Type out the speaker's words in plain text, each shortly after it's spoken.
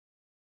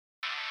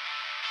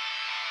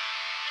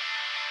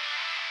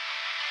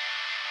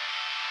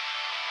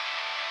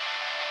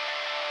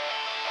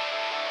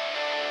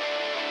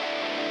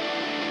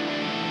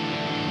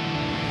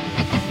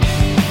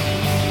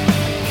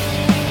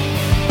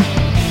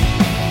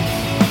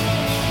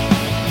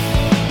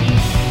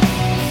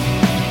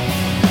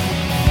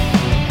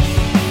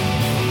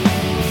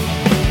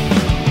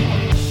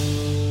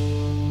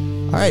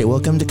right,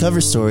 welcome to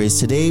Cover Stories.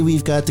 Today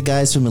we've got the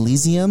guys from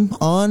Elysium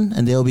on,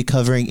 and they'll be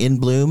covering In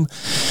Bloom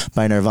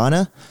by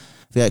Nirvana.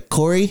 We got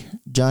Corey,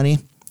 Johnny,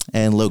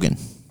 and Logan.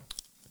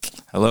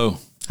 Hello.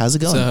 How's it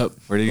going? What's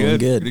up? Pretty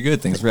good. Pretty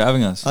good. Thanks for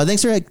having us.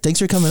 Thanks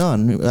for coming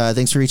on.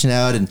 Thanks for reaching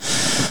out, and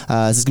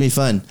this is gonna be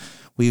fun.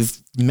 We've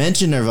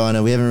mentioned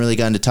Nirvana. We haven't really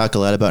gotten to talk a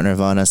lot about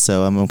Nirvana,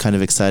 so I'm kind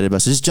of excited about it.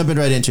 So just jumping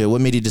right into it. What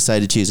made you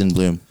decide to choose In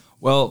Bloom?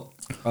 Well,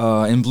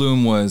 In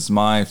Bloom was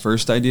my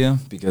first idea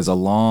because a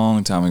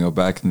long time ago,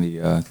 back in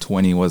the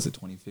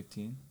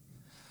 2015,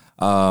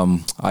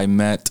 I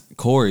met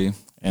Corey,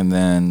 and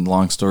then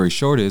long story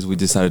short is we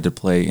decided to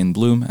play In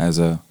Bloom as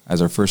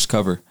our first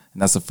cover,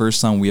 and that's the first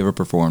song we ever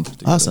performed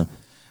together. Awesome.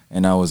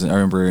 And I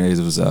remember it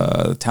was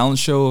a talent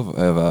show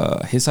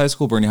of his high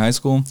school, Bernie High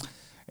School.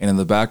 And in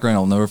the background,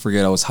 I'll never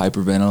forget, I was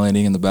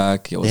hyperventilating in the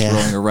back. I was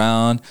rolling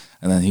around.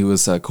 And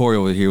then Corey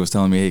over here was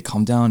telling me, hey,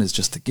 calm down. It's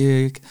just a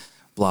gig,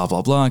 blah,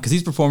 blah, blah. Because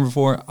he's performed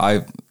before.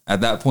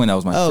 At that point, that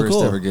was my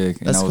first ever gig.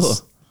 And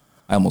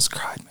I almost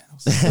cried, man.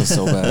 It was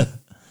so bad.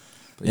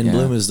 But In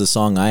Bloom is the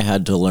song I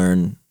had to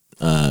learn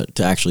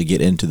to actually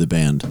get into the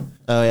band.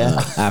 Oh, yeah?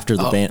 After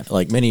the band,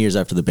 like many years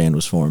after the band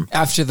was formed.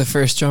 After the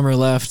first drummer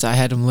left, I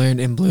had him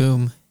learn In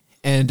Bloom.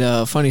 And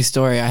funny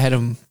story, I had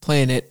him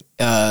playing it.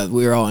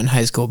 We were all in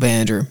high school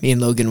band, or me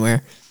and Logan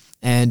were.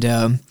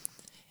 And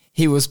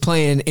he was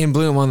playing In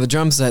Bloom on the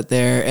drum set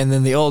there. And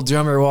then the old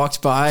drummer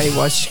walked by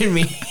watching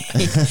me.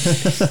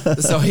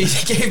 So he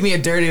gave me a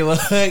dirty look.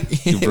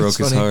 He broke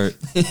his heart.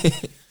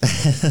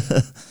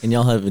 And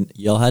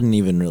y'all hadn't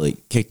even really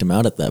kicked him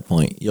out at that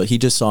point. He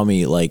just saw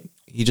me,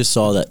 he just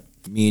saw that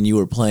me and you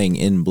were playing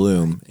In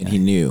Bloom, and he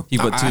knew. He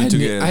put two and two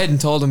together. I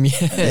hadn't told him yet.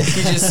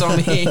 He just saw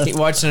me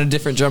watching a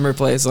different drummer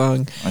play a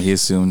song. He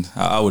assumed.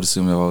 I would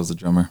assume if I was the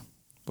drummer.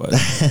 But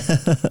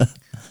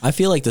I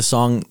feel like the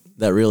song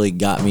that really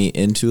got me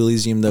into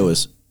Elysium, though,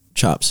 was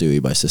Chop Suey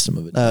by System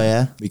of a Down. Oh,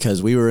 yeah?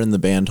 Because we were in the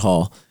band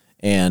hall,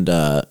 and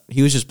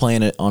he was just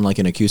playing it on like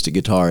an acoustic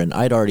guitar, and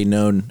I'd already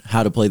known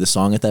how to play the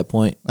song at that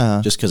point,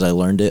 just because I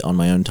learned it on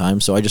my own time.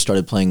 So I just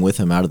started playing with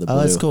him out of the blue. Oh,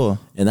 that's cool.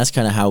 And that's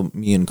kind of how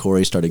me and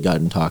Corey started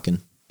gotten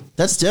talking.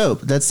 That's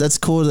dope. That's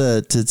cool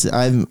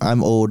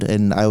I'm old,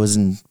 and I was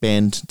in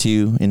band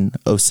too in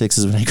 06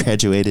 is when I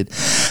graduated.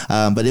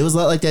 But it was a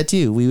lot like that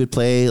too. We would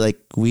play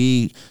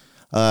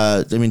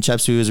Chop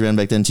Suey was around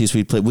back then too, so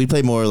we'd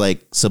play more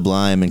like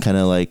Sublime and kind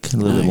of like a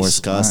little bit more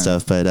ska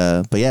stuff.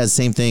 But yeah,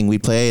 same thing.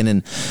 We'd play, and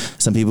then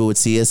some people would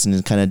see us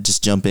and kind of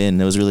just jump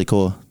in. It was really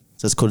cool.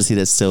 So it's cool to see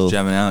that still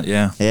jamming out.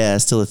 Yeah,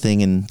 it's still a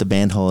thing in the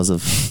band halls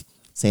of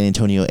San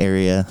Antonio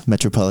area,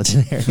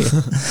 metropolitan area.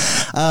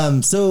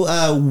 So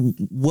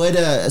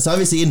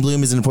obviously In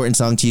Bloom is an important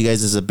song to you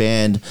guys as a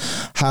band.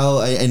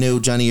 I know,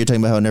 Johnny, you're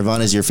talking about how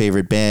Nirvana is your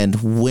favorite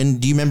band. When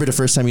do you remember the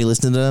first time you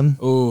listened to them?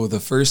 Oh, the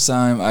first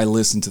time I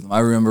listened to them, I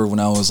remember when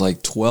I was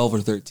like 12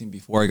 or 13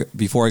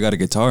 before I got a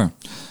guitar.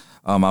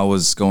 I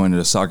was going to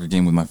a soccer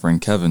game with my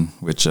friend Kevin,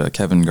 which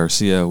Kevin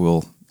Garcia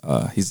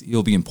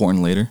he'll be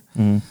important later.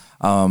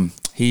 Mm-hmm.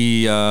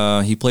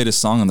 He played a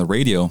song on the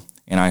radio.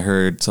 And I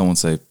heard someone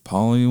say,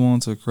 "Polly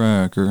wants a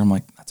cracker." I'm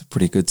like, that's a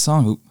pretty good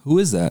song. Who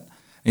is that?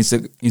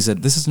 And he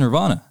said, this is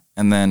Nirvana.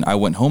 And then I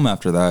went home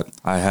after that.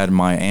 I had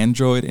my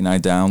Android, and I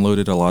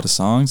downloaded a lot of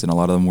songs, and a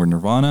lot of them were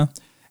Nirvana.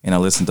 And I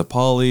listened to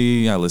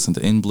Polly, I listened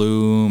to In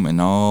Bloom, and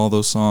all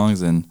those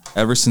songs. And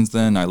ever since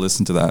then, I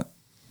listened to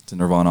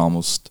Nirvana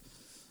almost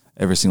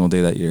every single day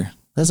that year.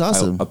 That's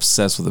awesome. I'm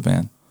obsessed with the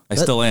band. I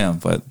still am,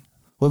 but...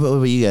 What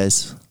about you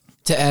guys?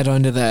 To add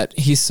on to that,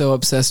 he's so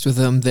obsessed with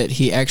them that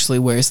he actually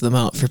wears them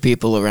out for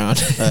people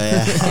around. Oh,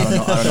 yeah.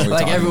 I don't know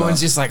like everyone's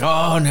just like,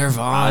 oh,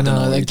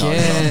 Nirvana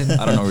again.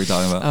 I don't know what you're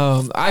talking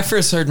about. I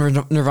first heard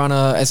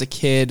Nirvana as a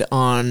kid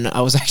I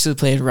was actually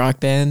playing Rock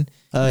Band.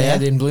 They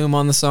had In Bloom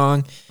on the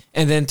song.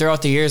 And then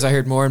throughout the years, I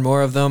heard more and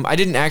more of them. I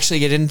didn't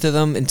actually get into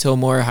them until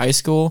more high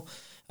school.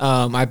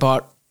 I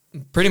bought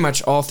pretty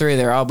much all three of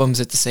their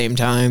albums at the same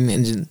time,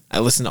 and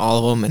I listened to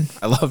all of them, and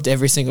I loved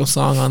every single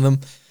song on them.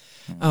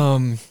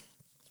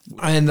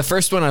 And the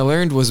first one I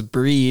learned was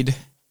Breed.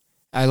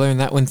 I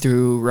learned that one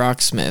through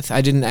Rocksmith.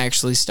 I didn't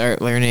actually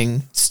start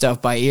learning stuff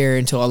by ear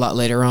until a lot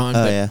later on.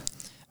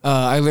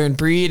 I learned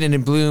Breed and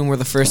In Bloom were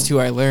the first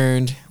two I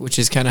learned, which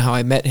is kind of how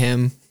I met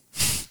him.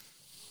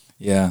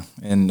 Yeah,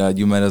 and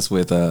you met us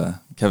with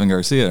Kevin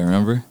Garcia,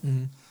 remember?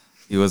 Mm-hmm.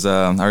 He was,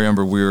 I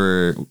remember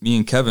me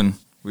and Kevin,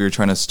 we were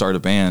trying to start a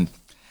band.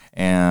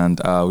 And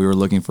we were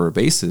looking for a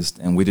bassist,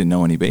 and we didn't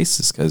know any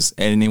bassists because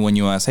anyone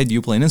you ask, hey, do you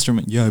play an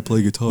instrument? Yeah, I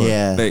play guitar.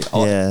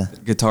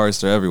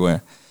 Guitarists are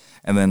everywhere.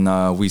 And then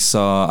I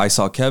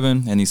saw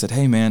Kevin, and he said,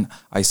 hey, man,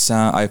 I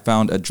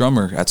found a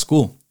drummer at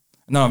school.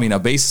 No, I mean a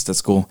bassist at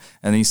school.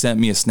 And he sent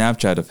me a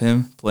Snapchat of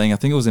him playing, I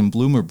think it was In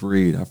Bloom or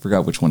Breed. I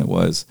forgot which one it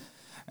was.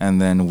 And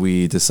then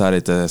we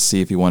decided to see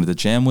if he wanted to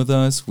jam with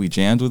us. We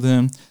jammed with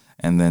him.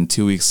 And then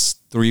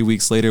 3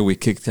 weeks later, we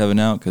kicked Kevin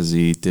out because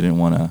he didn't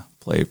want to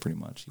play pretty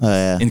much.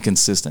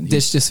 Inconsistent.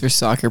 This just for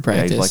soccer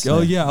practice. Yeah, he's like,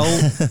 oh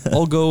yeah,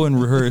 I'll go and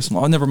rehearse.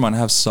 Oh, never mind, I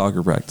have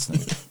soccer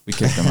practice. We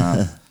kicked him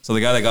out. So the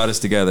guy that got us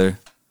together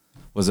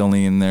was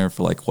only in there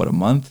for like, a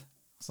month?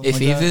 something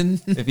If like that.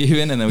 even. If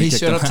even, and then we He kicked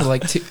showed him up to out.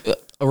 like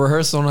a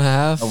rehearsal and a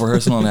half. A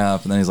rehearsal and a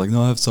half, and then he's like,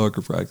 "No, I have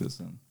soccer practice."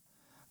 And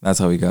that's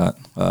how he got.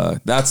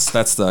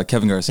 That's the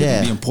Kevin Garcia,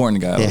 Yeah. the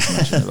important guy I was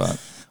mentioning about.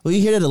 Well, you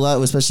hear it a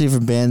lot, especially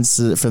from bands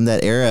from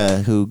that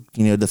era who,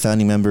 the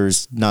founding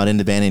members not in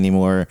the band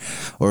anymore,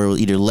 or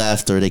either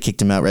left or they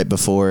kicked him out right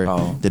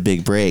before the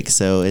big break.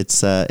 So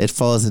it's it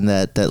falls in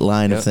that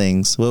line of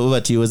things. What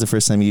about you? What was the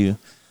first time you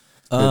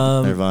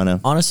heard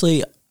Nirvana?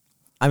 Honestly,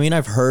 I mean,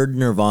 I've heard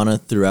Nirvana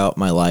throughout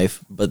my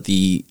life, but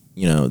the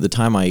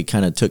time I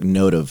kind of took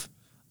note of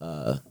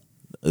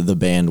the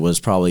band was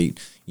probably,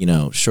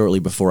 shortly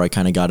before I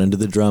kind of got into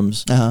the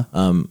drums.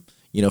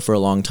 For a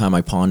long time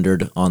I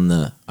pondered on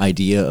the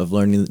idea of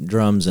learning the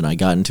drums, and I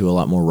got into a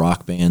lot more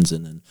rock bands.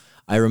 And then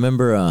I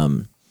remember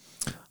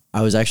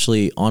I was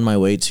actually on my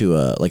way to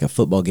a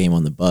football game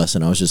on the bus,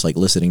 and I was just like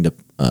listening to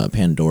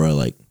Pandora,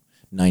 like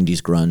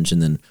 90s grunge,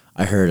 and then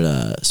I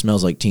heard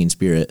Smells Like Teen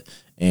Spirit,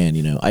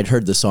 and I'd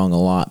heard the song a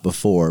lot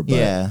before,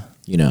 but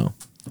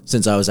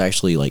since I was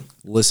actually like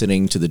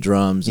listening to the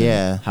drums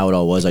and how it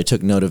all was, I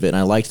took note of it, and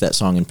I liked that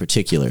song in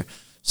particular.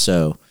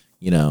 So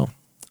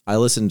I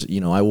listened,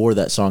 I wore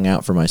that song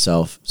out for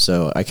myself,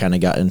 so I kind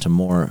of got into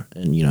more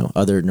and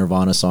other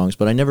Nirvana songs,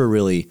 but I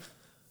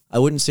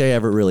wouldn't say I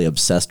ever really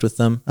obsessed with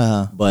them,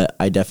 but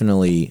I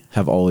definitely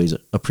have always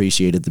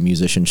appreciated the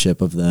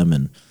musicianship of them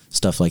and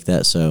stuff like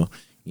that. So,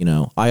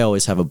 I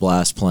always have a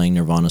blast playing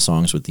Nirvana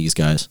songs with these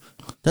guys.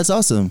 That's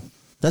awesome.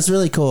 That's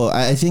really cool.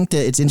 I think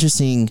that it's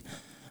interesting.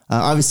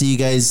 Obviously, you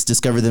guys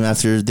discovered them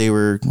after they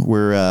were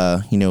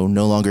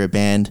no longer a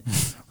band.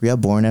 Were y'all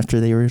born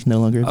after they were no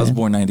longer a band? I was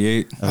born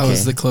 98. I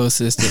was the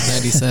closest at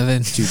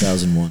 97.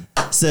 2001.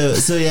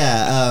 So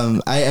yeah,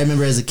 I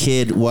remember as a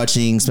kid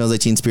watching Smells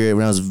Like Teen Spirit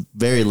when I was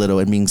very little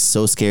and being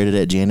so scared of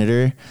that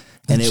janitor.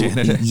 And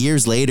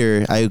years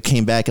later, I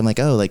came back. I'm like,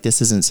 oh, like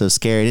this isn't so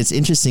scary. And it's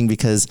interesting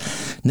because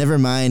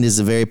Nevermind is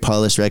a very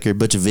polished record.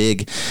 Butch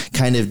Vig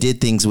kind of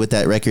did things with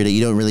that record that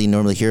you don't really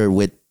normally hear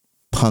with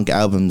punk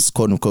albums,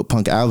 quote unquote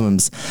punk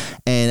albums.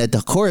 And at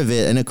the core of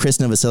it, I know Chris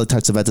Novoselic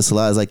talks about this a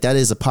lot, is like that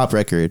is a pop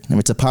record. I mean,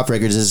 it's a pop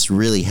record, it's just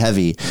really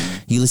heavy.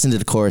 You listen to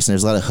the chorus and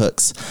there's a lot of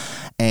hooks.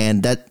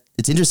 And that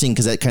it's interesting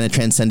because that kind of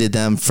transcended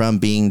them from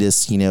being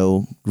this,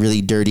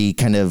 really dirty,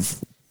 kind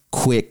of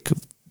quick,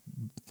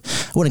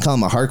 I wouldn't call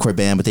them a hardcore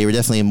band, but they were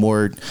definitely a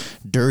more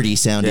dirty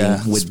sounding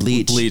with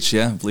Bleach. Bleach.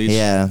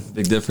 Yeah.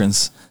 Big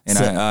difference. And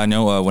So, I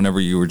know whenever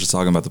you were just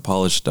talking about the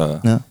polished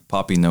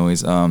poppy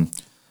noise,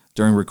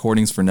 during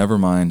recordings for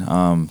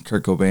Nevermind,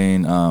 Kurt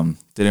Cobain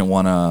didn't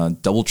want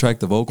to double track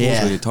the vocals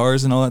with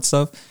guitars and all that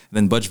stuff. And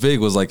then Butch Vig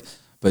was like,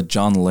 but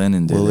John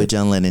Lennon did. What would it.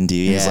 John Lennon do?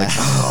 He's like,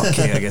 oh,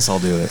 okay, I guess I'll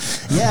do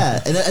it.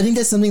 Yeah, and I think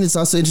that's something that's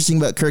also interesting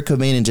about Kurt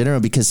Cobain in general,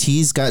 because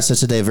he's got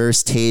such a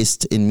diverse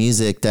taste in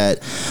music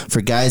that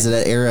for guys of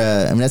that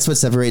era, I mean, that's what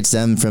separates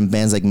them from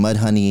bands like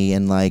Mudhoney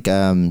and like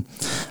I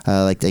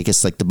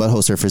guess like the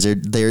Butthole Surfers.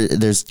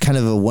 There's kind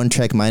of a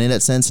one-track mind in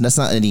that sense, and that's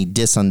not any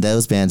diss on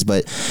those bands,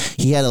 but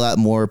he had a lot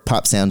more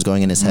pop sounds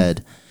going in his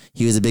head.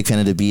 He was a big fan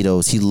of the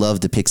Beatles. He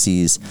loved the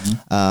Pixies.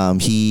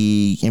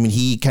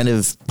 He kind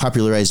of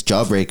popularized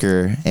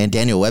Jawbreaker and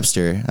Daniel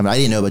Webster. I mean, I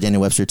didn't know about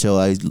Daniel Webster till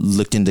I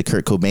looked into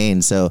Kurt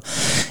Cobain. So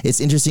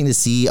it's interesting to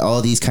see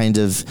all these kind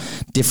of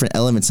different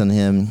elements on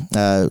him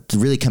to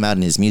really come out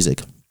in his music.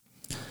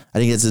 I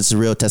think it's a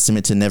real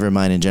testament to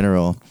Nevermind in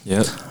general.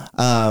 Yep.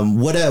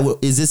 What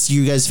is this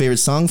you guys' favorite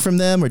song from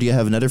them, or do you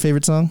have another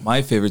favorite song?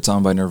 My favorite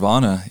song by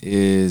Nirvana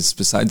is,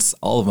 besides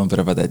all of them, but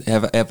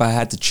if I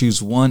had to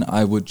choose one,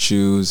 I would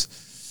choose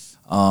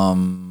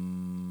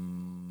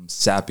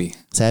Sappy.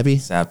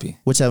 Sappy?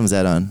 Which album is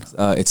that on?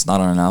 It's not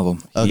on an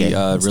album. Okay.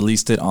 He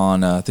released it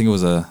on, I think it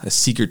was a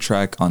secret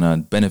track on a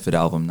Benefit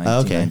album,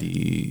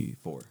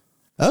 1994.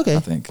 Okay. I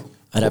think.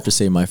 I'd have to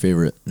say my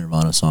favorite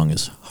Nirvana song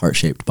is Heart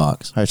Shaped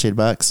Box. Heart Shaped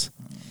Box.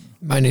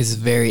 Mine is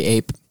Very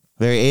Ape.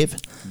 Very Ape.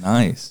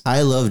 Nice.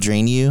 I love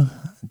Drain You,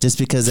 just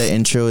because that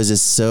intro is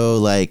just so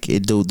like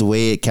the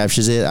way it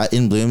captures it.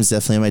 In Bloom is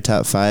definitely in my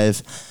top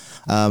 5.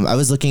 I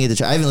was looking at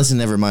I haven't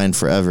listened to Nevermind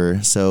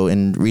forever, so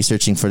in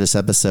researching for this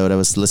episode, I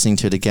was listening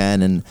to it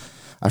again, and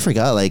I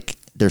forgot like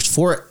there's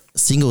 4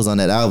 singles on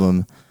that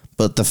album,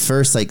 but the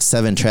first like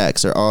 7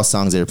 tracks are all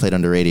songs that are played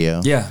on the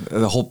radio. Yeah,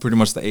 pretty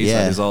much the A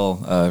side is all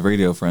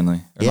radio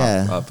friendly.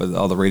 But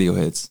all the radio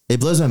hits. It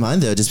blows my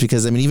mind though, just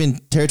because I mean, even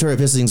Territory of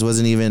Pistons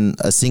wasn't even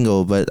a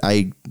single, but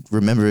I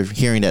remember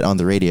hearing that on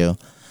the radio.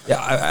 Yeah,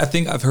 I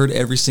think I've heard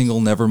every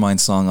single Nevermind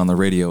song on the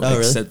radio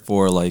except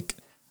for like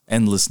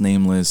Endless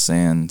Nameless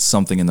and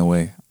Something in the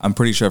Way. I'm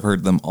pretty sure I've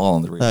heard them all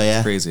on the radio. Oh, yeah?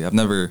 It's crazy. I've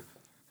never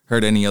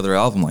heard any other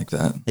album like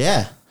that.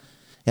 Yeah.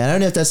 Yeah, I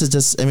don't know if that's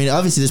just, I mean,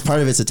 obviously this part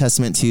of it's a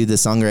testament to the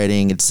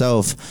songwriting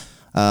itself,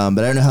 but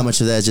I don't know how much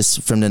of that is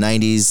just from the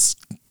 90s,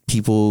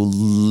 people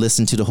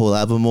listen to the whole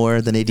album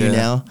more than they do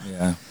now.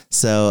 Yeah.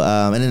 So,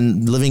 and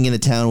then living in a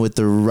town with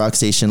the rock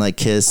station like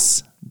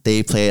Kiss,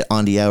 they play it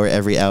on the hour,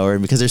 every hour.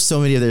 And because there's so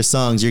many of their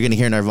songs, you're going to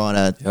hear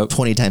Nirvana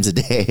 20 times a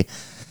day.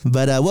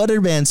 But what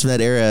other bands from that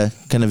era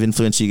kind of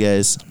influenced you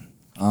guys?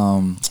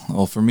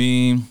 Well, for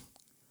me,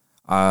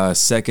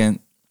 second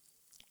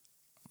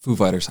Foo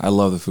Fighters. I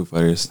love the Foo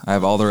Fighters. I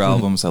have all their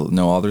albums. I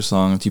know all their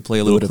songs. You play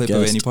a little clip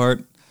of any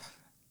part.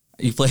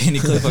 You play any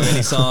clip of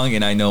any song,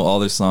 and I know all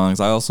their songs.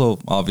 I also,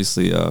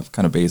 obviously,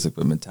 kind of basic,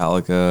 but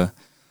Metallica,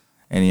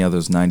 any of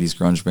those 90s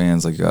grunge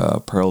bands like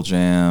Pearl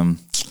Jam,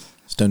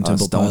 Stone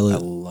Temple Pilots.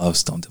 I love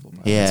Stone Temple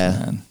Pilots, Yeah.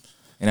 man.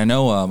 And I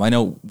know I'm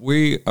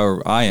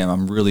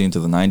really into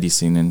the 90s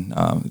scene, and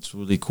it's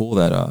really cool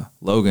that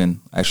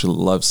Logan actually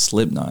loves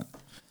Slipknot.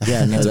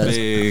 Yeah, no, It's a that's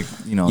big,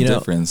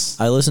 difference.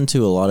 I listen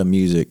to a lot of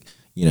music,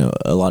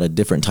 a lot of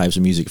different types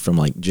of music from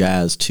like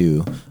jazz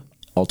to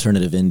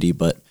alternative indie,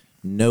 but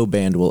no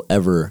band will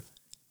ever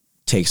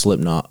take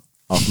Slipknot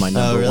off my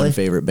number one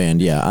favorite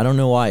band. Yeah, I don't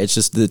know why. It's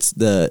just it's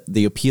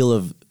the appeal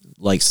of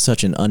like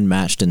such an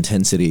unmatched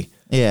intensity.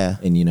 Yeah,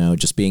 and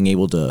just being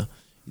able to.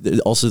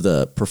 Also,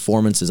 the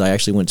performances. I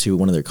actually went to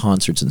one of their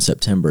concerts in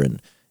September,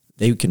 and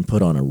they can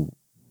put on a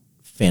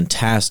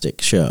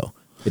fantastic show.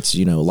 It's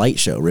a light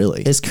show,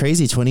 really. it's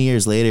crazy. 20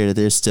 years later, that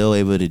they're still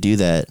able to do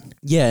that.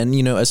 Yeah,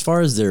 and as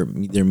far as their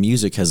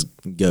music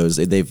goes,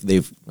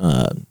 they've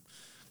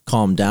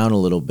calmed down a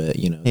little bit,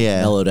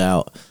 mellowed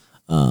out.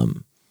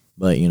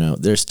 But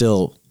they're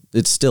still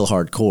it's still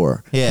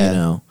hardcore.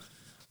 Yeah.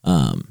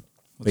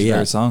 What's your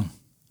favorite song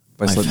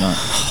by Slipknot?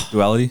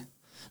 Duality?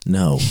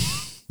 No.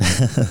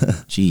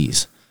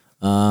 Jeez.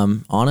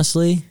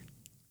 Honestly,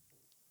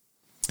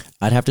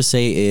 I'd have to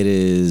say it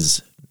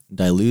is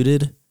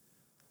Diluted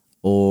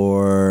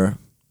or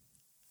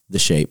The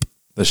Shape.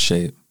 The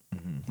Shape.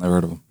 Mm-hmm. I've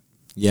heard of them.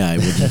 Yeah, I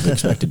wouldn't have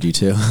expected you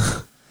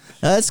to.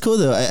 That's cool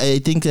though. I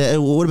think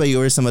that. What about you?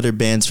 What are some other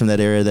bands from that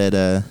era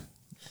that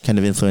kind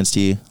of influenced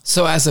you?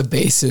 So as a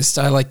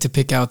bassist, I like to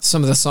pick out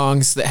some of the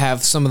songs that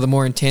have some of the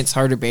more intense,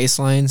 harder bass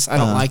lines. I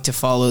don't like to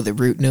follow the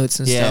root notes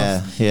and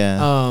stuff.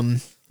 Yeah.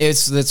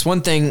 That's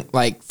one thing,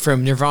 like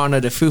from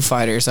Nirvana to Foo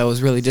Fighters, I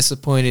was really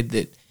disappointed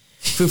that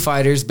Foo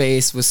Fighters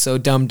bass was so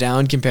dumbed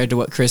down compared to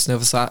what Chris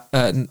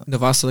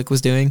Novoselic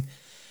was doing.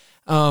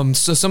 So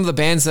some of the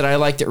bands that I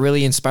like that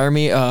really inspire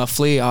me,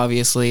 Flea,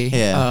 obviously.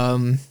 Yeah.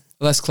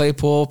 Les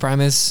Claypool,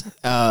 Primus,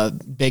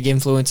 big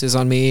influences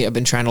on me. I've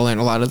been trying to learn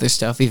a lot of their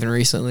stuff even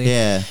recently.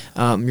 Yeah.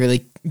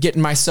 Really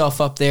getting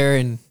myself up there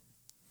in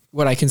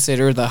what I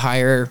consider the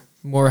higher,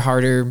 more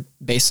harder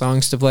bass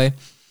songs to play.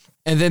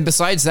 And then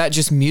besides that,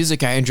 just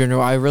music in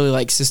general, I really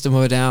like System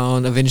of a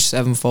Down, Avenged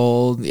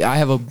Sevenfold. I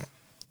have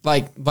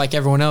like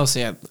everyone else,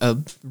 a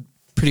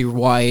pretty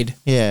wide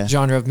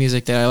genre of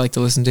music that I like to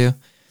listen to.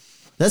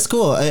 That's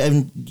cool.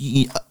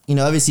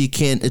 Obviously you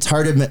can't. It's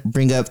hard to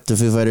bring up the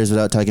Foo Fighters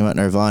without talking about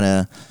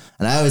Nirvana.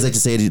 And I always like to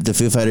say the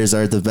Foo Fighters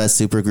are the best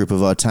supergroup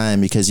of all time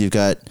because you've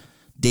got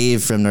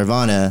Dave from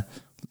Nirvana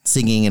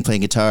singing and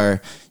playing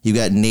guitar. You've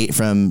got Nate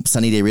from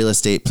Sunny Day Real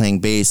Estate playing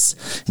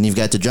bass, and you've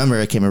got the drummer.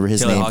 I can't remember his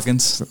Taylor name.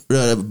 Hawkins.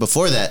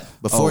 Before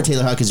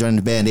Taylor Hawkins joined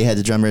the band, they had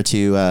the drummer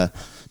to.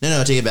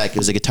 No, take it back. It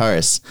was a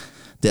guitarist.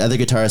 The other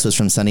guitarist was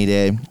from Sunny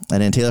Day, and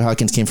then Taylor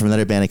Hawkins came from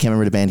another band. I can't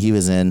remember the band he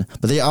was in,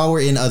 but they all were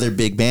in other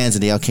big bands,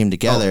 and they all came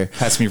together.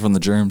 Pass Me From the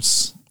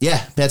Germs.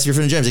 Yeah, Pat Spear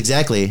from the Germs,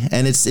 exactly.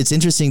 And it's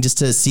interesting just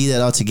to see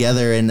that all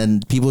together,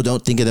 and people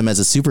don't think of them as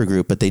a super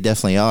group, but they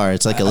definitely are.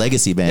 It's like a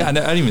legacy band.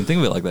 Yeah, I didn't even think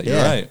of it like that.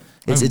 You're right.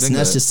 It's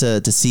nuts just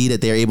to see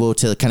that they're able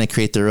to kind of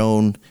create their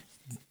own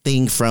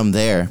thing from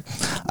there.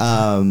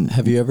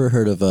 Have you ever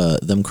heard of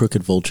Them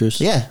Crooked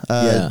Vultures?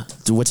 Yeah.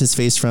 What's his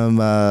face from?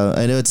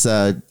 I know it's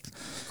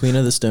Queen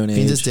of the Stone Age.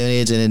 Queen of the Stone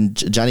Age, and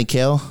then Johnny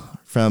Cale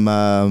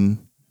from.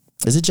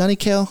 Is it Johnny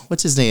Cale?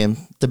 What's his name?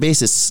 The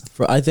bassist.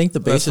 I think the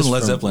bassist from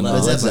Led Zeppelin.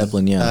 Led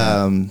Zeppelin,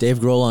 yeah. Dave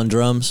Grohl on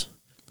drums.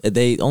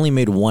 They only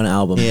made one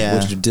album,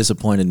 which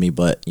disappointed me,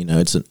 but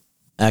it's an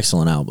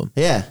excellent album.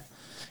 Yeah.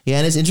 Yeah,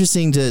 and it's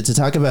interesting to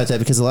talk about that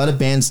because a lot of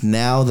bands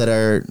now that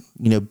are,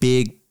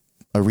 big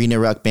arena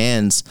rock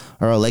bands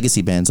are all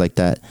legacy bands like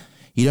that.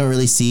 You don't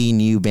really see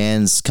new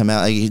bands come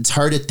out. Like, it's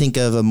hard to think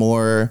of a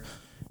more,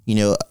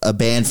 a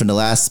band from the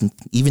last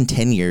even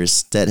 10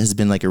 years that has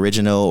been like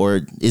original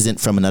or isn't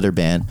from another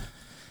band.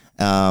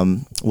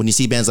 When you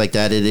see bands like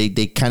that,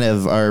 they kind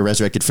of are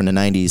resurrected from the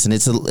 90s. And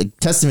it's a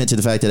testament to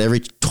the fact that every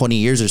 20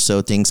 years or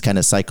so, things kind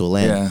of cycle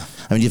in. Yeah.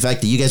 I mean, the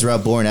fact that you guys were all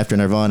born after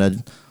Nirvana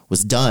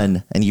was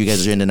done and you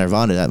guys are into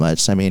Nirvana that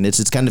much. I mean,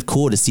 it's kind of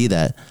cool to see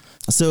that.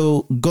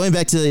 So going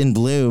back to In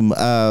Bloom,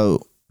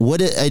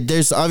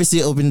 there's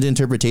obviously open to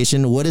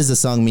interpretation. What does the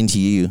song mean to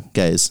you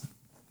guys?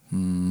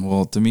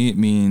 Well, to me, it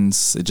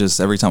means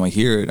every time I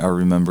hear it, I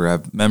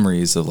have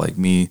memories of like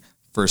me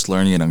first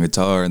learning it on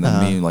guitar and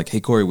then me like, hey,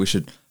 Corey, we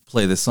should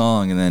play this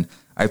song. And then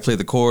I played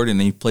the chord and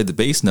then he played the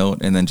bass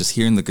note and then just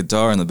hearing the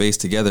guitar and the bass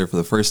together for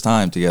the first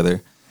time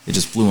together, it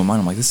just blew my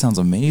mind. I'm like, this sounds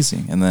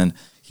amazing. And then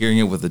hearing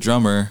it with the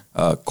drummer,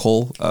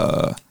 Cole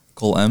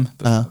M,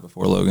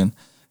 before Logan,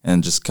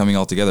 and just coming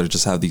all together,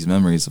 just have these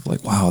memories of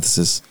like, wow,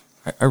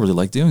 I really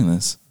like doing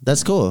this.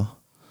 That's cool.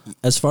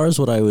 As far as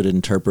what I would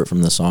interpret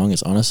from the song,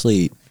 it's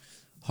honestly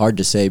hard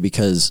to say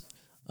because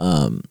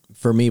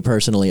for me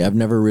personally, I've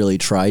never really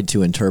tried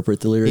to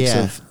interpret the lyrics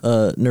of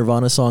a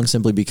Nirvana song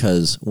simply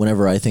because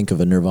whenever I think of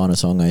a Nirvana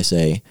song, I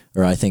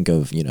think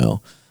of,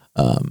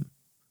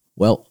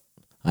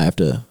 I have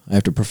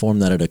to perform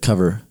that at a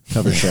cover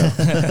show.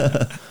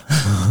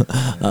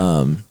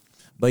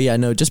 But yeah,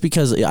 no, just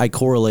because I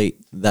correlate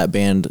that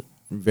band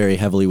very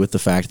heavily with the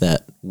fact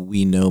that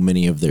we know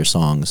many of their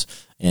songs,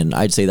 and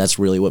I'd say that's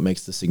really what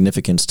makes the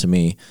significance to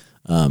me.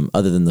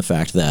 Other than the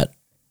fact that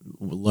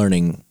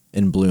learning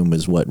In Bloom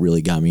is what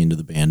really got me into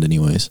the band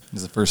anyways.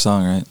 It's the first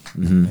song, right?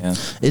 Mm-hmm. Yeah.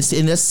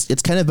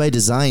 It's kind of by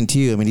design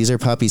too. I mean, these are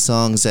poppy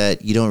songs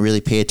that you don't really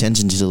pay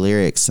attention to the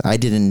lyrics. I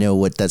didn't know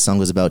what that song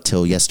was about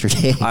till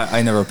yesterday.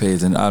 I never pay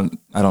attention.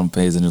 I don't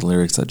pay attention to the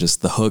lyrics. I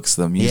just the hooks,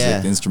 the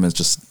music, the instruments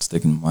just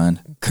stick in my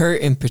mind.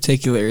 Kurt in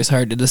particular is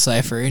hard to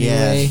decipher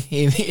anyway.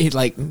 He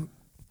like,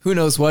 who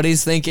knows what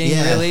he's thinking,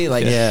 really?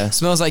 Like,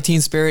 Smells Like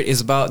Teen Spirit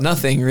is about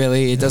nothing,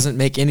 really. It doesn't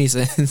make any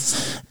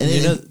sense. And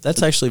you know,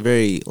 that's actually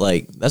very,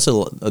 like,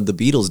 the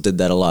Beatles did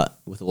that a lot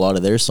with a lot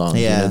of their songs.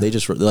 Yeah. You know, they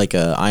just, like,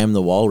 I Am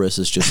the Walrus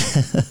is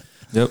just...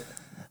 Yep.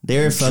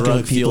 They were fucking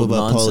with people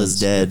about Paul is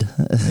dead.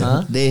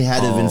 Huh? They had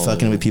to have been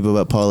fucking with people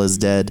about Paul is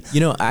dead. You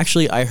know,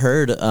 actually, I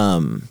heard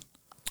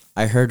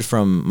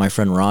from my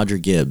friend Roger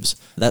Gibbs,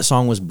 that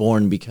song was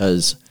born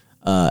because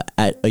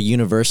at a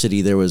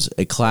university there was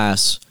a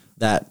class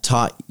that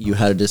taught you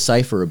how to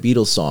decipher a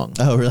Beatles song.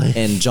 Oh, really?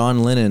 And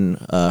John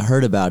Lennon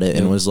heard about it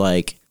and was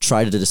like,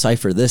 try to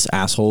decipher this,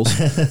 assholes.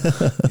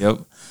 Yep.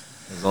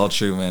 It's all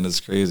true, man. It's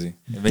crazy.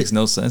 It makes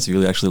no sense. You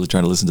really actually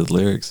trying to listen to the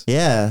lyrics.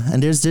 Yeah,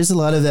 and there's a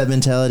lot of that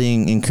mentality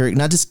in Kurt,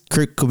 not just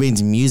Kurt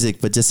Cobain's music,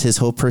 but just his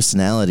whole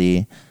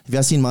personality. Have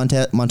y'all seen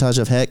Montage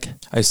of Heck?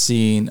 I've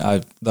seen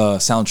the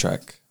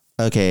soundtrack.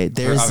 Okay,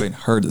 I've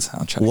heard the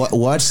soundtrack.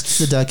 Watch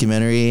the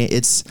documentary.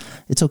 It's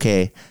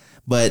okay.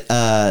 But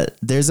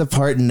there's a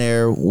part in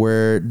there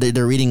where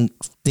they're reading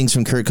things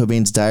from Kurt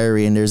Cobain's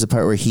diary, and there's a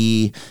part where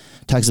he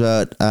talks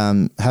about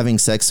having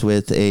sex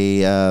with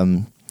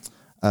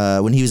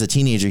when he was a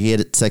teenager, he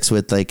had sex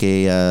with like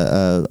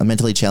a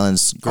mentally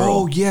challenged girl.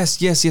 Oh,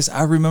 yes.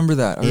 I remember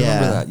that. I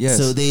remember that. Yes.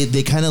 So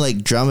they kind of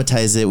like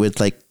dramatize it with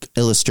like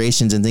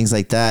illustrations and things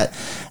like that.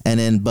 And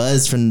then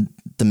Buzz from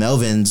the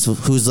Melvins,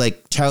 who's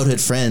like childhood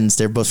friends,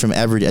 they're both from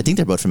Aberdeen. I think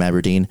they're both from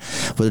Aberdeen.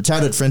 But they're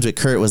childhood friends with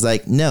Kurt, was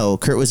like, no,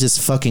 Kurt was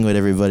just fucking with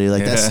everybody.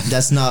 Like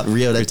that's not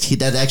real.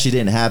 That actually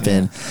didn't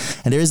happen.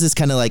 Yeah. And there is this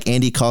kind of like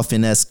Andy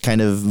Kaufman-esque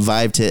kind of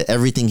vibe to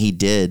everything he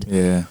did.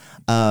 Yeah.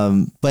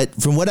 But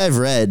from what I've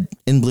read,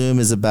 In Bloom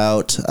is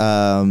about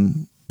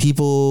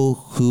people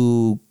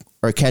who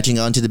are catching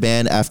on to the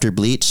band after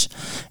Bleach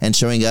and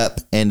showing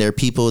up, and they're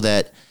people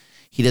that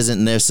he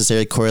doesn't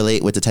necessarily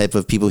correlate with the type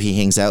of people he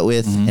hangs out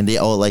with, and they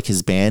all like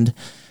his band.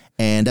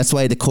 And that's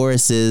why the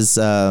chorus is,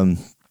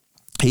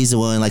 he's the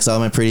one, likes all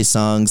my pretty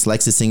songs,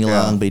 likes to sing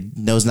along, but he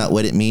knows not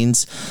what it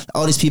means.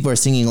 All these people are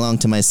singing along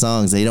to my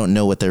songs. They don't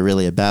know what they're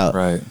really about.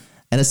 Right.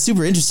 And it's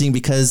super interesting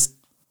because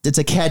it's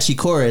a catchy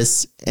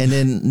chorus, and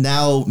then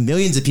now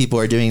millions of people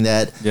are doing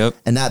that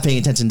and not paying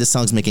attention. This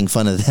song's making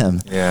fun of them.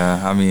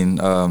 Yeah, I mean,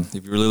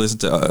 if you really listen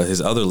to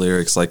his other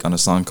lyrics, like on a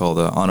song called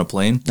On a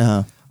Plane,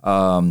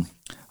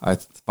 I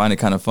find it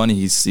kind of funny.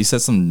 He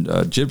said some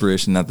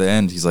gibberish, and at the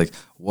end, he's like,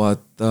 what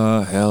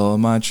the hell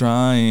am I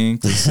trying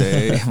to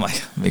say? I'm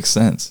like, makes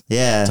sense.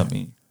 Yeah. To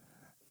me.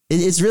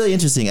 It's really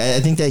interesting.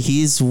 I think that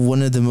he's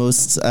one of the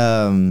most...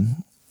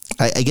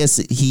 I guess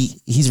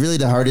he's really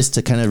the hardest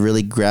to kind of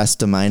really grasp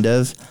the mind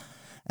of.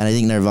 And I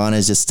think Nirvana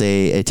is just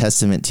a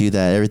testament to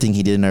that. Everything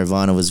he did in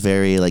Nirvana was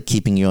very like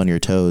keeping you on your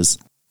toes.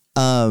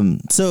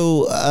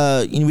 So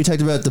we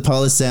talked about the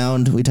polished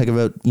sound. We talked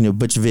about,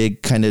 Butch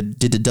Vig kind of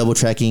did the double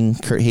tracking.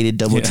 Kurt hated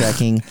double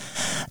tracking.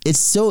 It's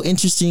so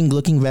interesting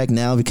looking back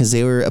now because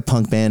they were a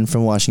punk band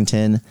from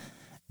Washington.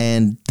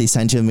 And they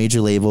signed to a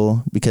major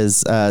label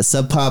because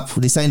Sub Pop,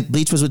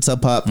 Bleach was with Sub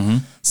Pop. Mm-hmm.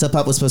 Sub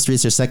Pop was supposed to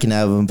release their second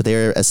album, but they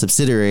were a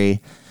subsidiary.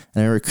 And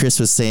I remember Chris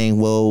was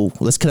saying, well,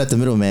 let's cut out the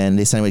middleman.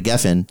 They signed with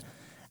Geffen.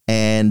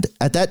 And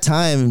at that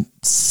time,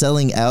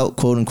 selling out,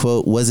 quote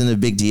unquote, wasn't a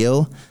big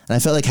deal. And I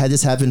felt like had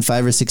this happened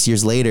 5 or 6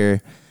 years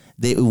later,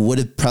 they would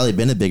have probably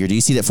been a bigger deal.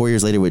 You see that 4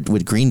 years later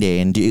with Green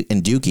Day and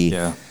Dookie.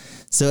 Yeah.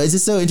 So it's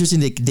just so interesting.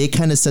 They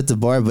kind of set the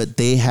bar, but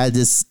they had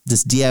this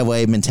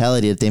DIY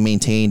mentality that they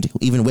maintained,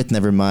 even with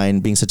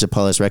Nevermind being such a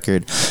polished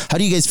record. How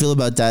do you guys feel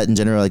about that in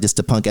general, like just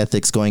the punk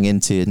ethics going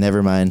into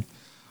Nevermind?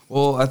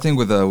 Well, I think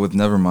with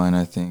Nevermind,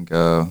 I think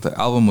the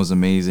album was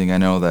amazing. I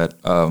know that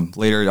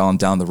later on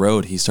down the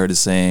road, he started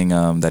saying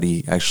that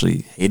he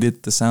actually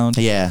hated the sound.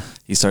 Yeah.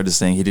 He started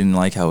saying he didn't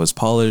like how it was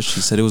polished. He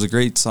said it was a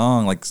great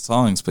song, like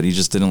songs, but he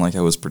just didn't like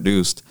how it was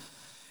produced.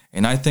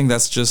 And I think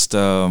that's just...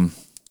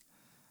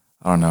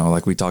 I don't know,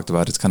 like we talked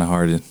about, it's kind of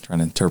hard trying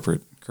to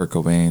interpret Kurt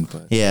Cobain,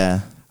 but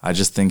I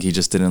just think he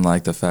just didn't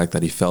like the fact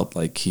that he felt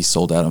like he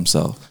sold out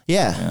himself.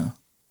 Yeah.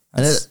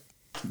 That's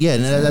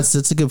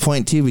a good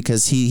point too,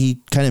 because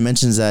he kind of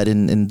mentions that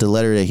in the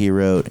letter that he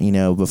wrote,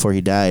 before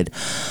he died.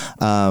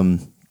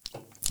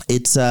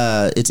 It's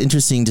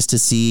interesting just to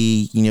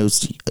see,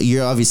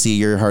 you're obviously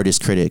your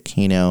hardest critic,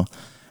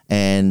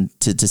 and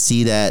to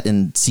see that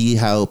and see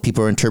how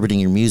people are interpreting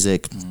your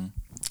music. Mm-hmm.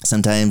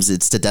 Sometimes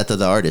it's the death of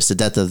the artist, the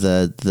death of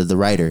the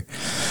writer.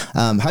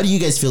 How do you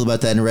guys feel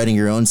about that in writing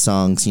your own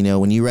songs? You know,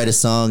 when you write a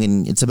song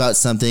and it's about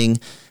something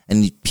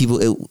and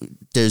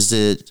there's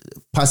a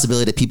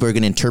possibility that people are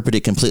going to interpret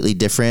it completely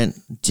different.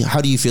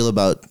 How do you feel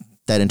about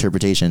that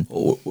interpretation?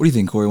 What do you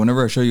think, Corey?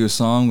 Whenever I show you a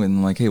song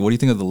and like, hey, what do you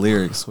think of the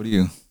lyrics? What do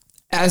you...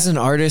 As an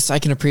artist, I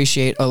can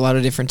appreciate a lot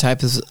of different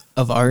types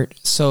of art.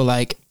 So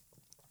like,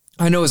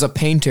 I know as a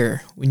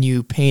painter, when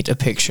you paint a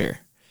picture,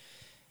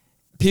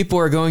 people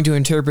are going to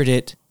interpret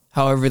it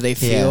however they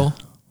feel.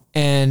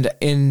 Yeah.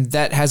 And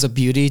that has a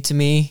beauty to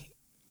me.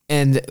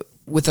 And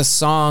with a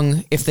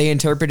song, if they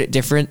interpret it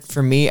different,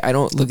 for me, I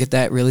don't look at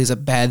that really as a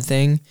bad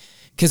thing.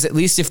 Because at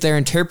least if they're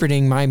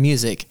interpreting my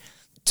music,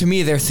 to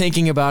me, they're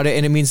thinking about it,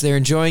 and it means they're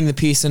enjoying the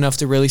piece enough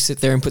to really sit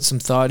there and put some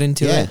thought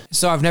into it.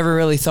 So I've never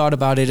really thought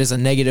about it as a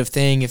negative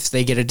thing if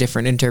they get a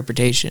different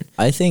interpretation.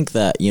 I think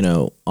that, you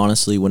know,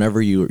 honestly,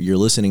 whenever you're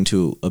listening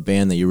to a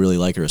band that you really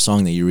like or a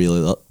song that you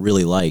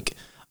really like,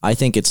 I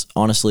think it's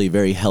honestly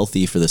very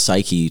healthy for the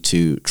psyche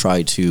to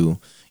try to,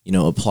 you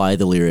know, apply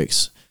the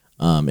lyrics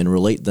and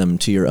relate them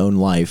to your own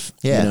life,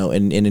 you know,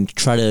 and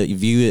try to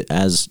view it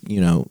as, you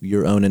know,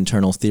 your own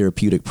internal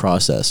therapeutic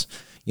process.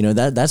 You know,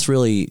 that's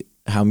really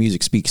how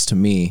music speaks to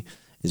me,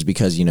 is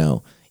because, you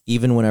know,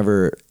 even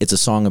whenever it's a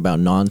song about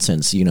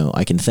nonsense, you know,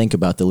 I can think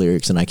about the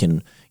lyrics and I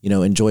can, you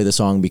know, enjoy the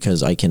song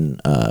because I can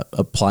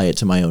apply it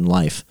to my own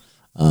life.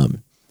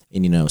 And,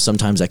 you know,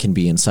 sometimes that can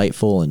be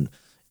insightful and,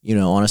 you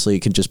know, honestly,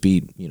 it could just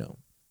be, you know,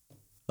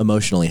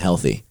 emotionally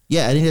healthy.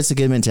 Yeah, I think that's a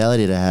good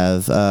mentality to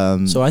have.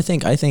 So I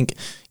think,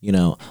 you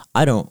know,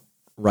 I don't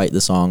write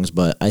the songs,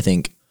 but I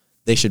think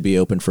they should be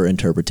open for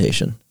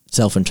interpretation,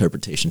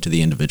 self-interpretation to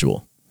the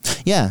individual.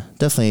 Yeah,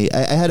 definitely.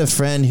 I had a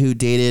friend who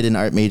dated an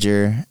art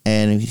major,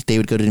 and they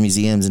would go to the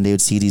museums and they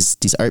would see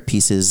these art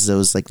pieces.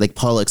 Those like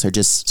Pollocks are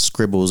just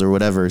scribbles or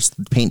whatever,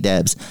 paint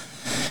dabs.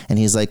 And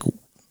he's like,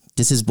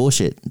 this is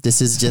bullshit.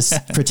 This is just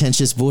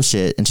pretentious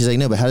bullshit. And she's like,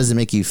 no, but how does it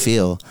make you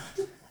feel?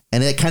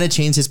 And it kind of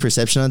changed his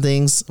perception on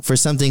things. For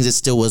some things, it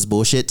still was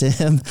bullshit to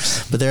him.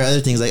 But there are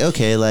other things like,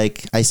 okay,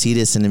 like I see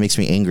this and it makes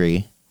me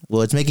angry.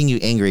 Well, it's making you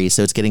angry,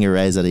 so it's getting a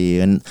rise out of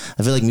you. And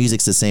I feel like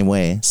music's the same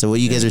way. So what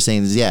you guys are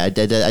saying is, I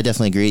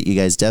definitely agree with you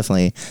guys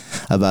definitely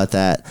about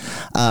that.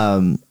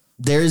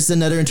 There's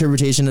another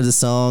interpretation of the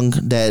song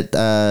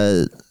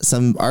that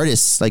some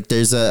artists, like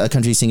there's a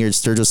country singer,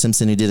 Sturgill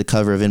Simpson, who did a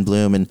cover of In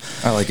Bloom. And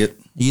I like it.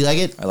 You like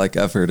it?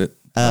 I've heard it.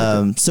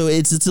 So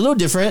it's a little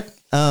different.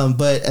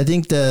 But I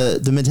think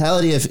the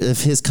mentality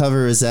of his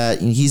cover is that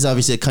he's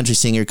obviously a country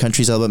singer.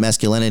 Country's all about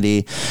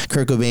masculinity.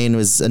 Kurt Cobain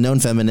was a known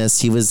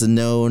feminist. He was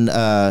known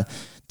to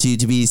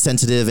be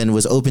sensitive and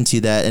was open to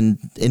that. And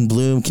In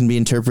Bloom can be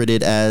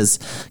interpreted as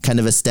kind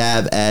of a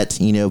stab at,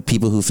 you know,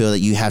 people who feel that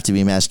you have to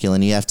be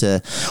masculine. You have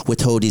to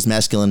withhold these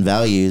masculine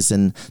values.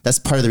 And that's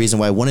part of the reason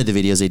why one of the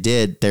videos they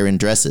did, they're in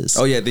dresses.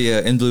 Oh, yeah,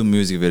 the In Bloom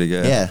music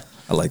video. Yeah.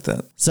 I like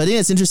that. So I think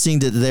it's interesting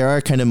that there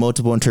are kind of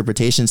multiple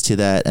interpretations to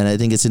that. And I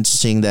think it's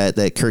interesting that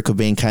Kurt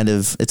Cobain kind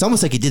of, it's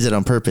almost like he did it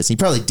on purpose. He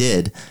probably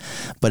did,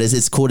 but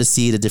it's cool to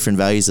see the different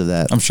values of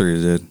that. I'm sure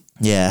he did.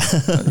 Yeah.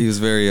 He was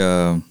very,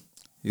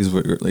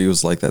 he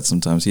was like that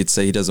sometimes. He'd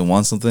say he doesn't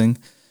want something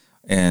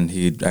and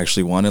he'd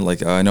actually want it.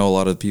 Like I know a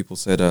lot of people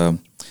said,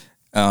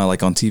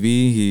 like on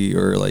TV,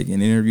 or like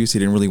in interviews, he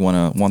didn't really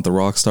want the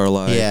rock star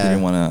life. Yeah. He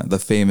didn't want the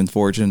fame and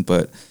fortune,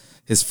 but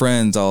his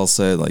friends all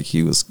said like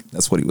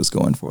that's what he was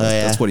going for.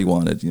 That's what he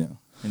wanted, you know,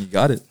 and he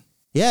got it.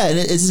 Yeah, and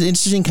it's an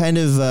interesting kind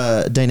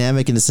of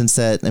dynamic in the sense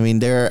that, I mean,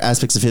 there are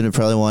aspects of him that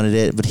probably wanted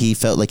it, but he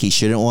felt like he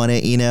shouldn't want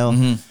it, you know?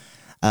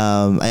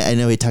 Mm-hmm. I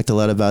know he talked a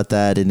lot about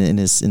that in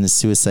his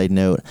suicide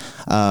note,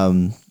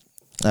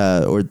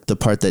 or the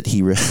part that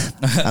he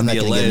I'm not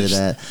going to get into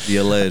that. The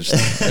alleged,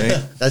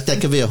 right? that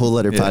could be a whole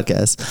other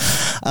podcast.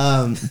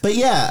 But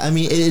yeah, I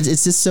mean,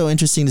 it's just so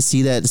interesting to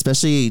see that,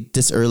 especially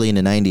this early in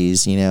the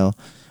 90s, you know,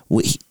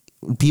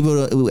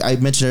 people, I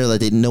mentioned earlier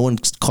that no one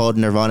called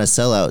Nirvana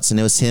sellouts, and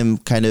it was him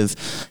kind of,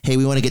 hey,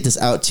 we want to get this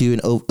out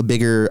to a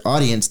bigger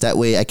audience. That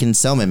way I can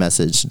sell my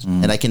message,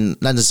 and I can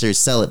not necessarily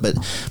sell it, but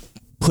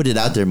put it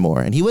out there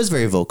more. And he was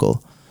very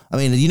vocal. I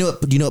mean, do you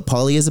know what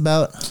Polly is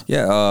about?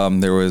 Yeah.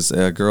 There was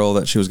a girl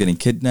that she was getting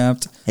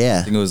kidnapped. Yeah.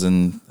 I think it was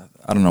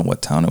I don't know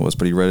what town it was,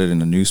 but he read it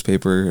in a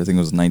newspaper. I think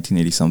it was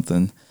 1980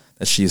 something.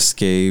 That she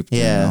escaped.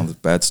 Yeah.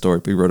 And, bad story.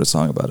 But he wrote a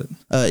song about it.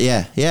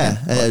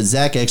 Yeah.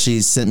 Zach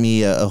actually sent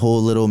me a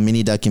whole little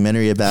mini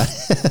documentary about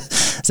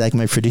it. Zach,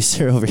 my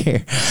producer over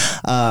here.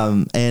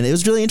 And it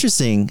was really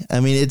interesting. I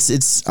mean,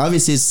 it's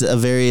obviously it's a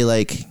very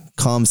like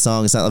calm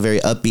song. It's not a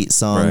very upbeat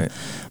song, right,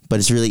 but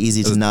it's really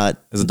easy to not.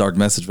 There's a dark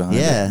message behind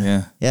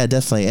it. Yeah,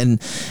 definitely.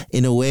 And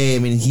in a way, I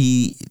mean,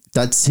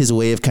 that's his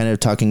way of kind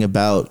of talking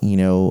about, you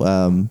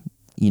know,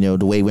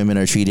 the way women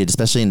are treated,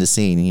 especially in the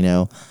scene, you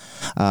know.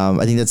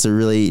 I think it's a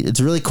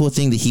really cool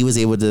thing that he was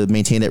able to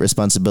maintain that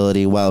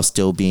responsibility while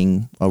still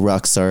being a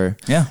rock star.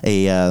 Yeah.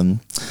 A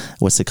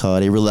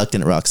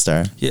reluctant rock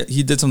star. Yeah,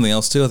 he did something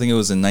else too. I think it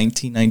was in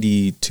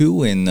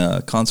 1992 in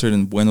a concert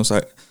in Buenos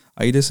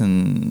Aires,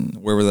 and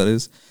wherever that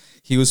is.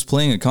 He was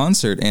playing a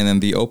concert, and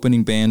then the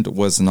opening band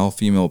was an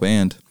all-female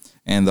band,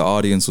 and the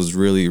audience was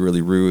really,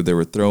 really rude. They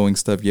were throwing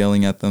stuff,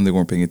 yelling at them. They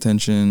weren't paying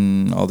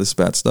attention, all this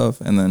bad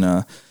stuff. And then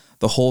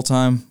the whole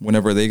time,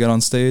 whenever they got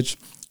on stage,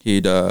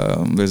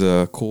 there's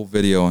a cool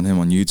video on him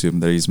on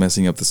YouTube that he's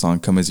messing up the song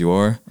 "Come As You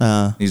Are."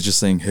 He's just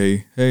saying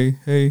 "Hey, hey,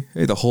 hey,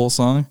 hey" the whole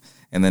song,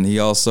 and then he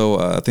also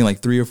I think like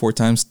 3 or 4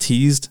 times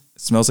teased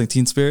 "Smells Like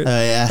Teen Spirit." Oh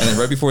yeah. And then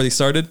right before they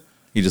started,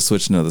 he just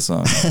switched another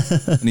song.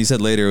 And he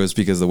said later it was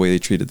because of the way they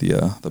treated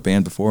the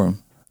band before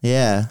him.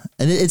 Yeah,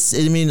 and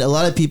I mean, a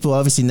lot of people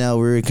obviously now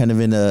we're kind of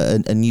in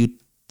a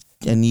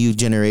new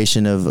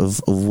generation of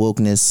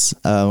wokeness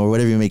or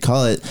whatever you may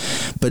call it,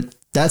 but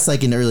that's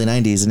like in the early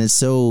 90s, and it's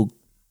so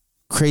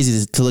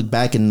crazy to look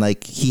back and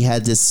like he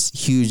had this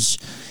huge,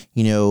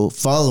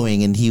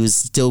 following, and he was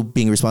still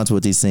being responsible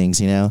with these things,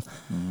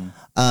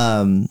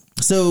 Mm-hmm.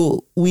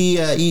 So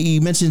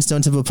you mentioned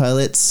Stone Temple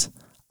Pilots.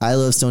 I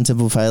love Stone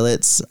Temple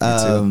Pilots.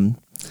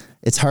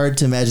 It's hard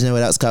to imagine it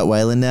without Scott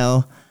Weiland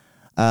now.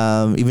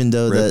 Even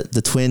though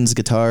the Twins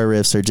guitar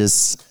riffs are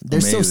they're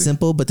so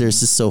simple, but they're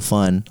just so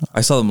fun. I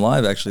saw them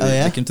live actually.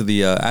 They took into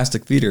the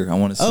Aztec Theater. I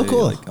want to say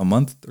cool. like a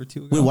month or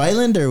 2 ago. With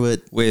Weiland or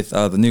with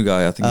the new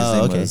guy? I think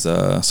his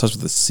name was starts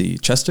with a C.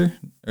 Chester?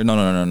 Or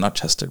no, not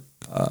Chester.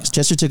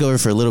 Chester took over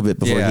for a little bit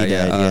before he died.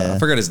 Yeah, I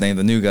forgot his name.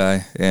 The new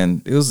guy,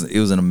 and it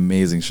was an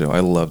amazing show.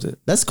 I loved it.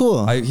 That's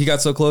cool. He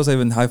got so close. I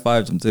even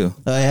high-fived him too.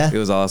 Oh yeah, it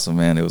was awesome,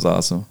 man. It was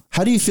awesome.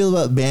 How do you feel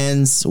about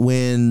bands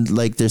when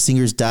like their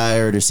singers die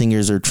or their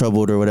singers are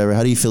troubled or whatever?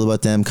 How do you feel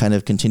about them kind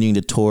of continuing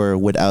to tour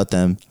without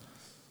them?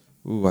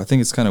 Ooh, I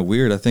think it's kind of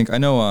weird. I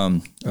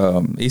know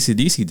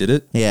AC/DC did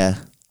it. Yeah,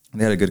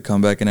 they had a good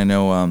comeback, and I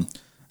know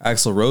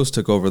Axl Rose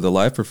took over the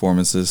live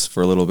performances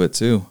for a little bit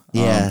too.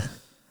 Yeah.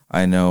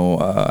 I know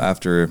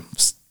after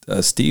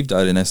Steve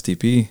died in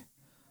STP,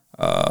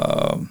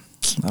 I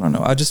don't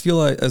know. I just feel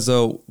like as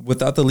though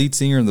without the lead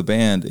singer in the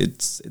band,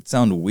 it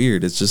sounded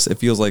weird. It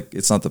feels like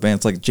it's not the band.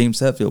 It's like James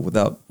Hetfield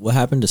without. What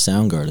happened to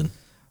Soundgarden?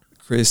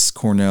 Chris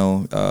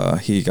Cornell,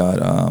 he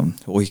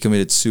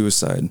committed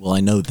suicide. Well,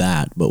 I know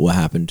that, but what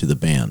happened to the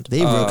band?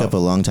 They broke up a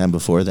long time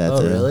before that.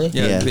 Oh, really?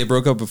 Yeah, they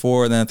broke up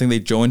before, and then I think they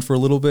joined for a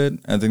little bit.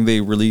 I think they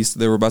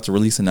were about to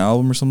release an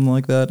album or something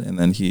like that, and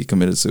then he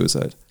committed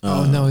suicide.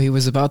 Oh no, he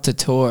was about to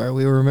tour.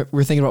 We were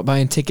thinking about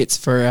buying tickets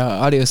for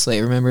Audio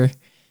Slate, remember?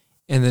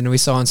 And then we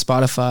saw on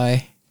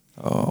Spotify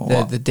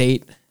the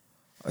date.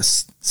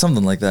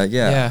 Something like that,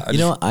 yeah.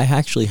 I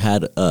actually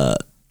had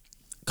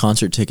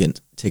concert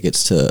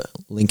tickets to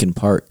Linkin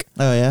Park.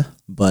 Oh yeah,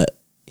 but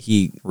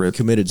he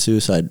committed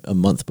suicide a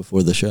month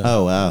before the show.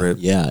 Oh wow,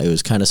 yeah, it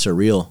was kind of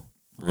surreal.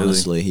 Really?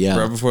 Honestly, yeah,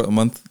 right before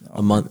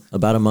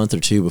about a month or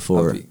two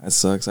before. That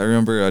sucks. I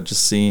remember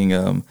just seeing.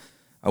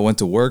 I went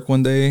to work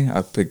one day.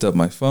 I picked up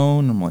my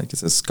phone. I'm like, it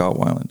says Scott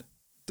Weiland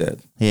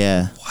dead.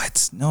 Yeah.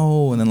 What?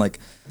 No. And then like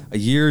a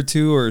year or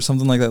two or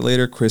something like that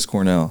later, Chris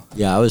Cornell.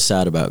 Yeah, I was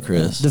sad about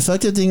Chris. The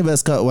fucked up thing about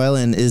Scott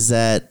Weiland is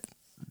that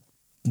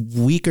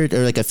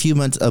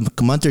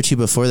a month or two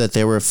before that,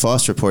 there were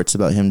false reports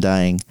about him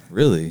dying.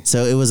 Really?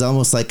 So it was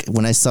almost like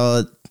when I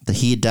saw that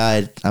he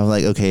died, I was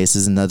like, okay, this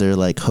is another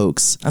like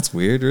hoax. That's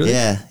weird, really.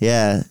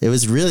 Yeah. It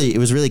was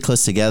really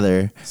close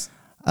together.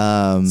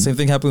 Same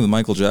thing happened with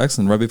Michael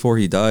Jackson. Right before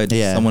he died,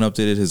 someone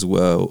updated his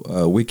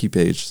wiki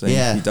page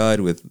saying he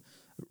died with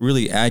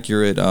really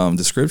accurate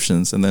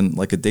descriptions, and then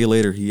like a day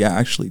later, he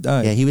actually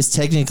died. Yeah, he was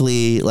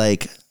technically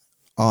like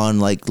on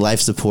like life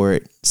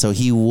support, so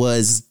he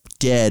was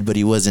dead, but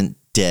he wasn't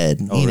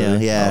dead.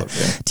 Really? Yeah. Oh,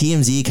 okay.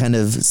 TMZ kind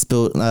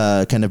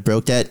of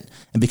broke that,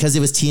 and because it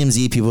was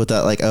TMZ, people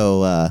thought like,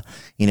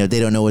 they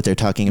don't know what they're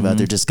talking about.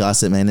 They're just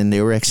gossip, man, and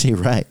they were actually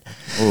right.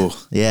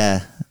 Oh,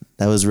 yeah.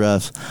 That was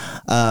rough.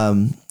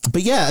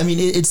 But yeah, I mean,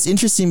 it's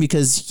interesting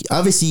because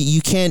obviously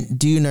you can't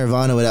do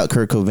Nirvana without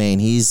Kurt Cobain.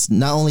 He's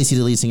not only is he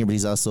the lead singer, but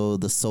he's also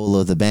the soul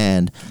of the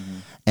band. Mm-hmm.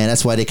 And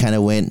that's why they kind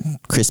of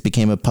Chris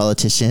became a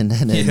politician,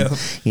 and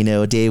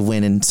then, Dave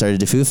went and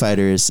started the Foo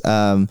Fighters.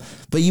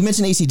 But you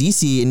mentioned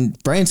AC/DC, and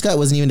Brian Scott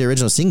wasn't even the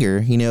original singer.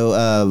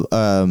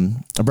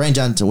 Brian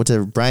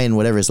Johnson, Brian,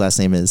 whatever his last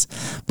name is.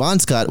 Bon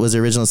Scott was the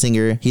original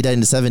singer. He died in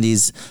the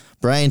 70s.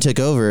 Brian took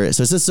over.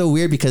 So it's just so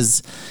weird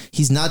because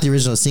he's not the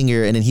original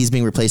singer, and then he's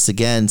being replaced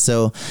again.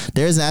 So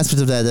there's an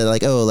aspect of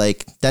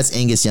that that's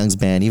Angus Young's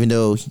band. Even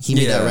though he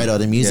may not write all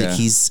the music,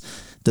 he's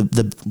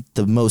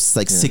the most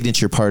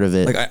signature part of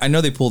it. Like I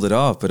know they pulled it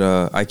off, but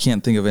I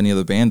can't think of any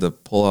other band to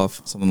pull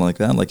off something like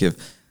that. Like if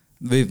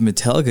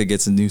Metallica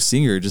gets a new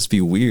singer, it'd just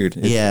be weird.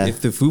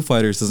 If the Foo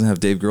Fighters doesn't have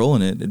Dave Grohl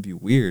in it, it'd be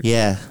weird.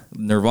 Yeah.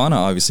 Nirvana,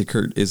 obviously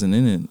Kurt isn't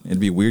in it. It'd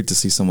be weird to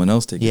see someone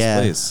else take his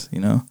place,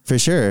 For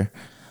sure.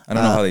 I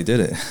don't know how they did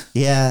it.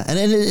 Yeah,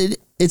 and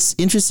it's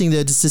interesting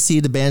though just to see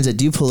the bands that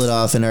do pull it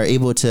off and are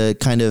able to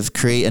kind of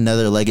create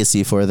another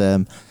legacy for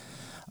them.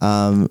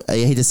 I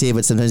hate to say it,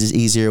 but sometimes it's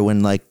easier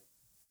when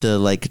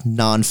the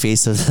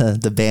non-face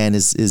of the band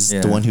is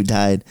the one who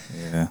died.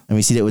 Yeah, and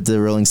we see that with the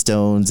Rolling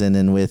Stones, and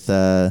then with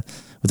the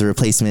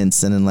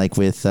Replacements, and then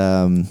with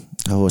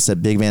what's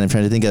that big band I'm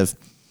trying to think of?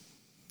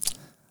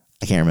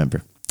 I can't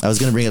remember. I was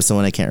gonna bring up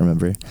someone I can't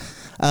remember.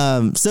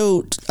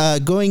 So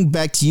going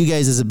back to you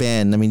guys as a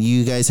band, I mean,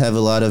 you guys have a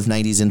lot of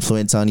 90s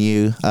influence on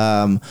you.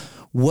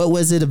 What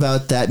was it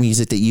about that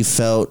music that you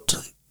felt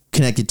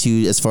connected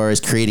to as far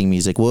as creating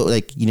music? What,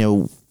 like, you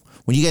know,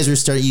 when you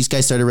guys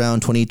started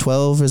around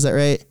 2012, is that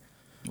right?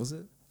 Was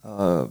it?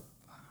 I'm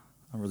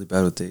really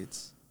bad with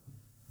dates.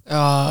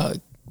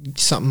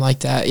 Something like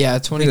that. Yeah,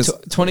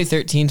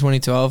 2013,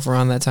 2012,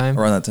 around that time.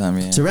 Around that time,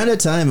 yeah. So around that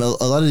time, a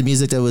lot of the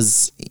music that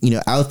was, you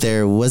know, out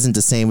there wasn't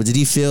the same. Did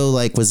you feel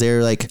like, was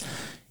there like,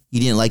 you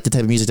didn't like the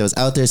type of music that was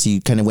out there, so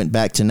you kind of went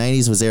back to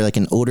 90s? Was there like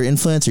an older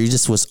influence, or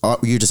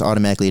you're just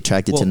automatically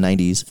attracted to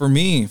 90s? For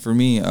me,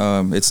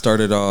 it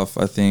started off,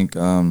 I think,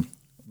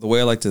 the way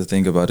I like to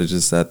think about it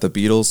is that the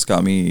Beatles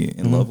got me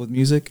in love with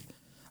music.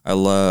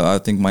 I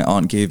think my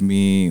aunt gave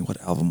me, what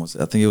album was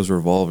it? I think it was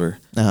Revolver.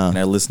 And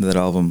I listened to that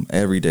album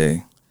every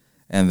day.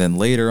 And then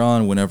later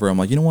on, whenever I'm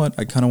like, you know what,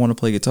 I kind of want to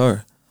play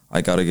guitar.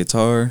 I got a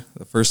guitar.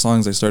 The first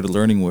songs I started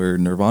learning were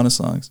Nirvana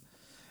songs.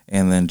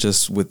 And then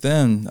just with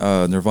them,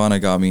 Nirvana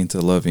got me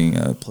into loving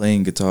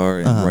playing guitar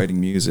and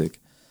writing music.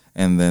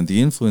 And then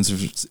the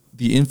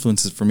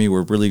influences for me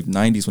were really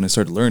 90s when I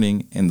started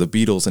learning, and the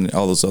Beatles and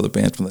all those other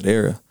bands from that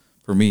era.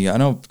 For me, I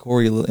know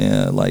Corey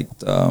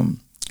liked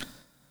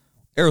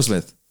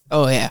Aerosmith.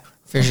 Oh, yeah,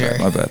 for sure.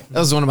 My bad. That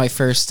was one of my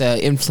first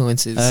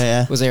influences. Oh,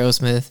 yeah? Was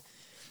Aerosmith.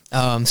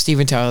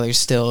 Steven Tyler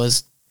still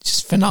is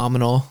just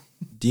phenomenal.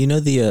 Do you know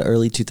the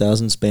early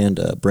 2000s band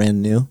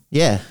Brand New?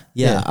 Yeah.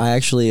 I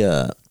actually,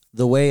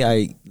 the way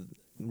I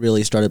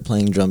really started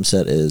playing drum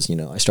set is, you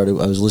know, I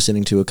was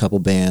listening to a couple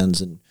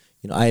bands, and,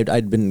 you know,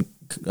 I'd been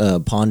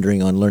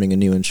pondering on learning a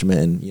new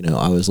instrument, and, you know,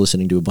 I was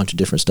listening to a bunch of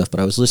different stuff, but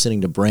I was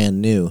listening to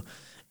Brand New,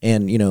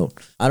 and, you know,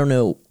 I don't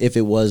know if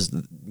it was,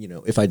 you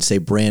know, if I'd say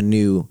Brand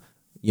New,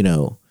 you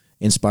know,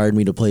 inspired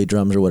me to play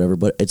drums or whatever,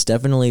 but it's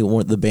definitely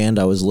the band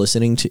I was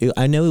listening to.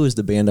 I know it was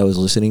the band I was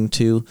listening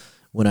to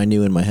when I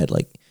knew in my head,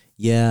 like,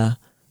 yeah,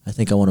 I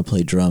think I want to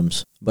play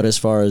drums. But as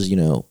far as, you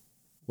know,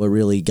 what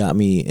really got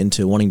me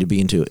into wanting to be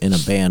in a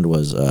band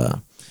was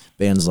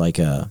bands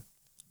like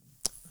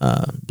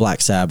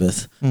Black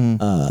Sabbath,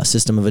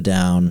 System of a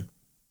Down,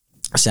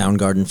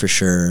 Soundgarden for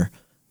sure,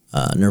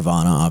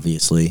 Nirvana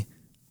obviously.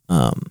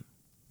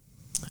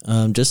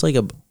 Just like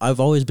I've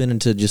always been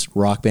into just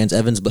rock bands.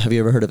 Have you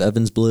ever heard of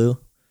Evans Blue?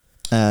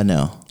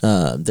 No.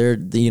 They're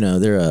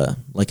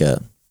like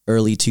a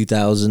early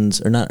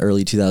 2000s, or not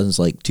early 2000s,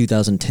 like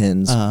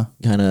 2010s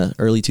kind of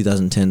early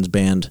 2010s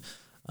band.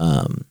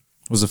 What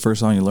was the first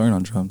song you learned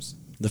on drums?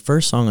 The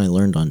first song I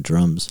learned on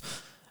drums,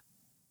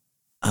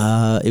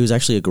 it was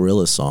actually a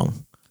Gorillaz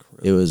song.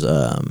 It was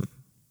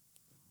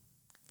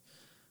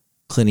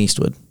Clint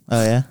Eastwood.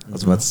 Oh, yeah? I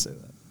was about to say that.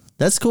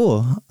 That's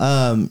cool.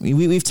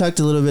 We've talked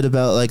a little bit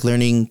about like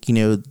learning, you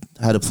know,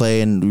 how to play,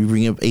 and we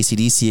bring up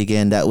AC/DC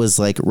again. That was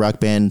like Rock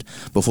Band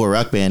before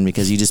Rock Band,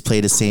 because you just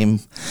play the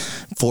same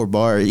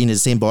the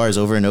same bars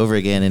over and over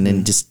again, and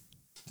then just,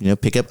 you know,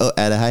 pick up,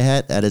 add a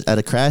hi-hat, add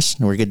a crash,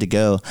 and we're good to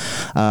go.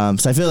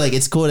 So I feel like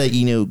it's cool that,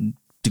 you know,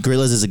 the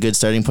Gorillaz is a good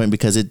starting point,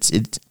 because it's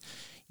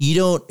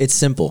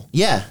simple.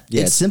 Yeah,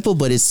 it's simple,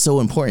 but it's so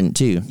important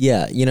too.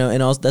 Yeah, you know,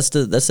 and also that's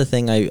the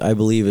thing I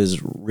believe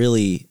is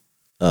really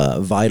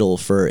vital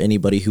for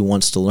anybody who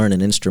wants to learn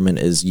an instrument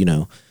is, you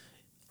know,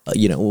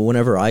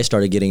 whenever I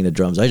started getting into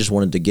drums, I just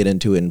wanted to get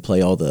into it and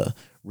play all the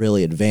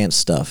really advanced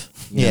stuff,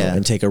 you know,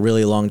 and take a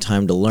really long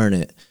time to learn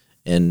it,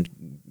 and,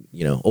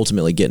 you know,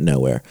 ultimately get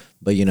nowhere.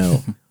 But, you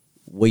know,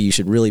 what you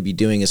should really be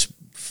doing is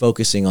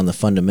focusing on the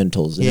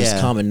fundamentals. And it's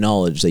common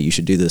knowledge that you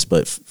should do this,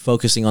 but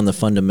focusing on the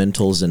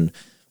fundamentals and,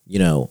 you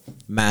know,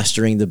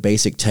 mastering the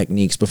basic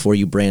techniques before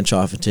you branch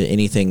off into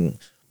anything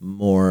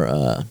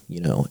more,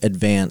 you know,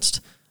 advanced.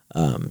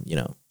 You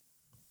know,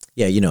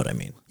 you know what I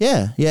mean.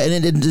 Yeah,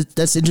 and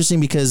that's interesting,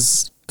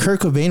 because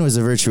Kurt Cobain was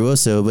a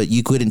virtuoso, but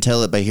you couldn't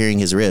tell it by hearing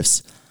his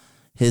riffs.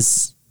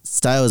 His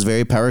style is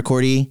very power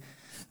chordy.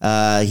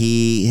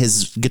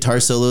 His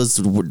guitar solos,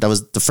 that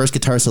was the first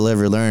guitar solo I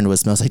ever learned, was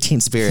Smells Like Teen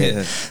Spirit.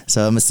 Yeah.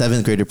 So I'm a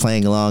 7th grader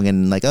playing along,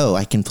 and like, oh,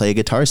 I can play a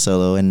guitar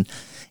solo, and,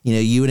 you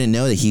know, you wouldn't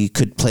know that he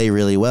could play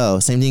really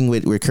well. Same thing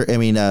with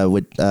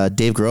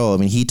Dave Grohl. I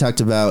mean, he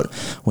talked about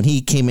when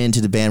he came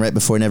into the band right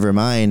before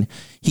Nevermind,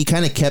 he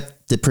kind of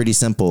kept it pretty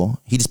simple.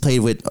 He just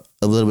played with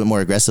a little bit more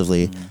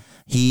aggressively.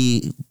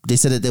 They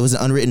said that there was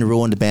an unwritten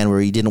rule in the band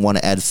where he didn't want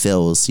to add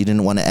fills. He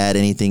didn't want to add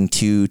anything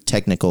too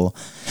technical.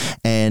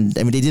 And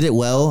I mean, they did it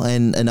well.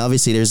 And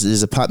obviously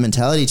there's a pop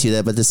mentality to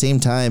that, but at the same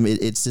time,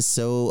 it's just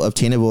so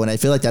obtainable. And I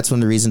feel like that's one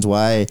of the reasons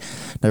why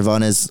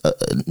Nirvana is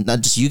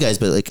not just you guys,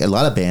 but like a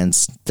lot of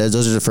bands,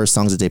 those are the first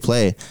songs that they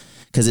play,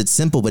 because it's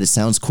simple, but it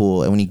sounds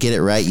cool. And when you get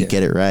it right, you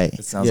get it right.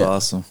 It sounds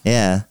awesome.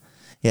 Yeah.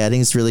 Yeah, I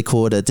think it's really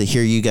cool to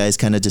hear you guys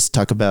kind of just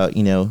talk about,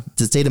 you know,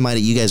 the state of mind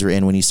that you guys were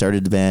in when you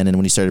started the band and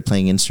when you started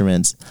playing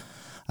instruments.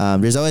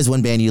 There's always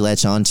one band you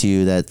latch on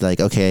to that, like,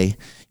 okay,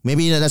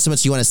 maybe, you know, not so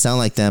much you want to sound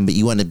like them, but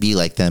you want to be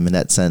like them in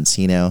that sense,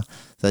 you know.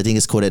 So I think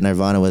it's cool that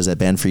Nirvana was that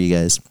band for you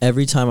guys.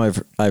 Every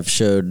time I've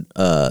showed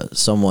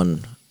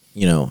someone,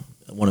 you know,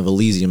 one of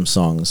Elysium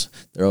songs,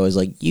 they're always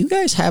like, you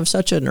guys have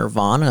such a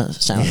Nirvana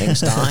sounding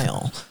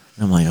style.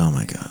 And I'm like, oh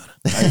my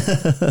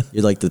god,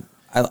 you're like the.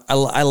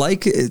 I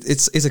like it.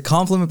 It's a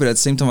compliment, but at the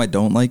same time, I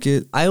don't like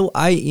it.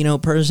 I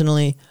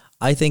personally,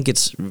 I think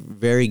it's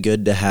very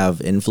good to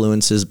have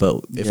influences,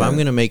 but if I'm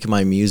gonna make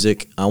my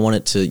music, I want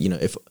it to,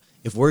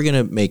 if we're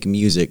gonna make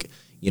music,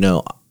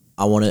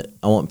 I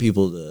want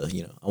people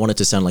to, I want it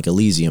to sound like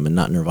Elysium and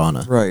not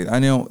Nirvana. Right. I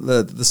know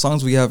the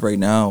songs we have right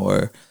now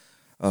are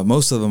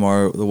most of them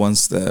are the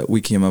ones that we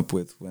came up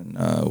with when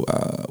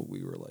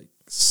we were like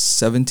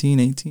 17,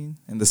 18.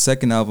 And the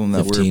second album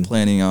that 15. we're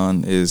planning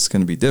on is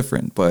going to be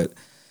different. But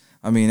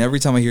I mean,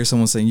 every time I hear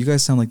someone saying, you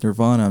guys sound like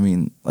Nirvana, I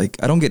mean, like,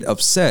 I don't get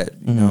upset,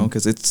 you know,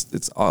 because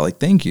it's all like,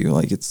 thank you.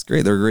 Like, it's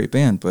great. They're a great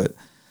band. But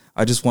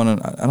I just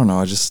want to, I don't know.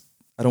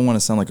 I don't want to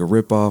sound like a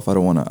ripoff. I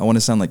want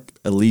to sound like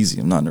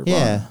Elysium, not Nirvana.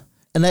 Yeah.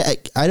 And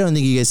I don't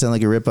think you guys sound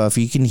like a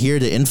ripoff. You can hear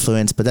the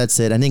influence, but that's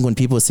it. I think when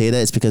people say that,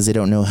 it's because they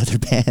don't know other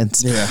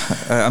bands. Yeah,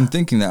 I'm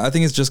thinking that. I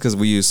think it's just because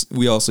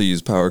we also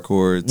use power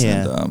chords,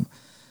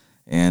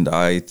 and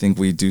I think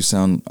we do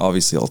sound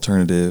obviously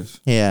alternative.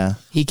 Yeah,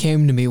 he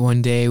came to me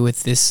one day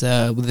with this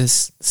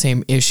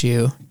same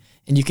issue,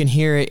 and you can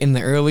hear it in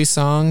the early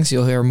songs.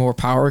 You'll hear more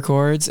power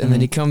chords, and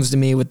then he comes to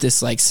me with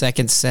this like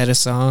second set of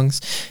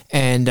songs,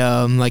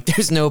 and like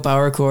there's no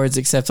power chords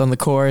except on the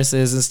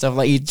choruses and stuff.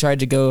 Like he tried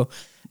to go.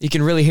 You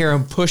can really hear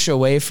him push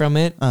away from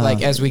it,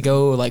 like as we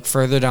go like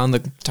further down the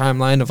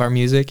timeline of our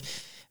music.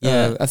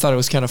 Yeah, I thought it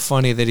was kind of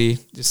funny that he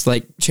just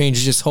like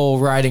changed his whole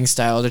writing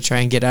style to try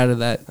and get out of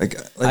that.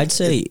 I'd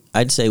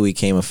say we've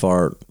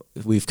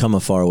come a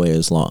far way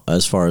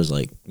as far as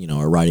like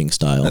our writing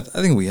style.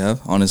 I think we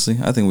have, honestly.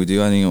 I think we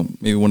do. I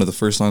think maybe one of the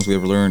first songs we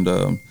ever learned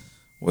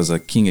was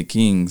King of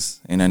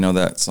Kings, and I know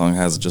that song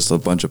has just a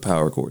bunch of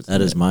power chords.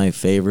 That is my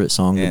favorite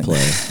song to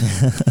play.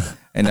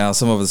 And now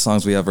some of the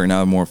songs we have right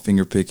now are more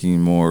finger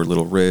picking, more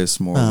little riffs,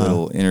 more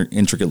little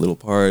intricate little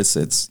parts.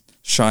 It's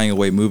shying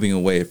away, moving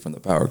away from the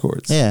power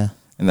chords. Yeah.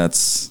 And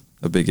that's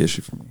a big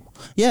issue for me.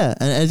 Yeah,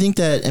 and I think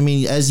that, I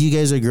mean, as you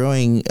guys are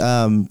growing,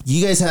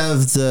 you guys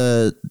have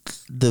the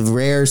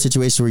rare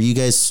situation where you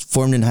guys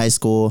formed in high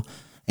school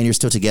and you're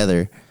still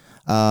together.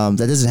 That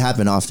doesn't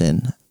happen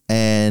often.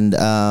 And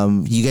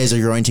you guys are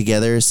growing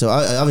together. So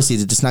obviously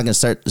it's just not going to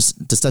start,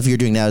 the stuff you're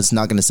doing now is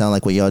not going to sound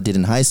like what y'all did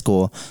in high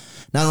school.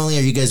 Not only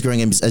are you guys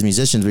growing as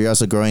musicians, but you're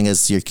also growing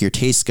as your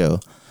tastes go.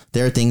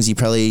 There are things you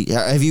probably,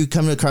 have you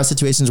come across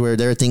situations where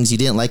there are things you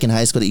didn't like in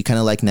high school that you kind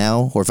of like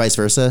now, or vice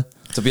versa?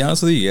 To be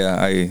honest with you,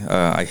 yeah,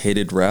 I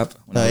hated rap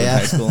when I was in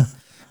high school.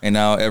 And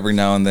now every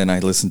now and then I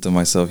listen to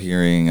myself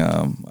hearing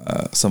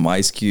some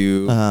Ice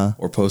Cube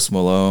or Post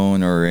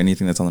Malone or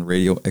anything that's on the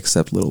radio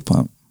except Lil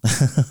Pump.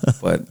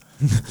 But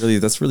really,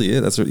 that's really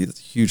it. That's a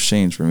huge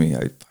change for me.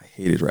 I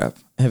hated rap.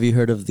 Have you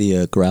heard of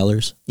the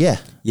Growlers? Yeah.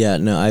 Yeah,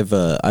 no,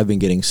 I've been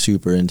getting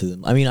super into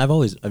them. I mean,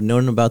 I've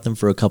known about them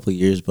for a couple of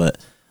years, but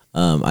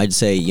I'd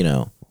say,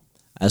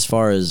 as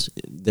far as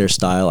their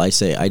style, I'd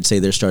say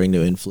they're starting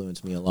to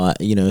influence me a lot,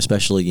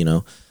 especially,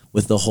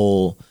 with the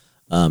whole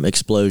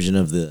explosion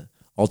of the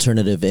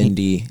alternative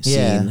indie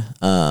scene.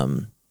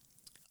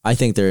 I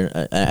think they're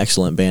an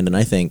excellent band, and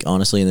I think,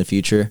 honestly, in the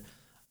future,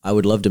 I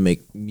would love to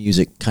make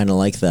music kind of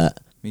like that.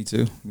 Me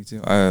too.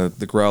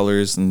 The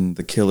Growlers and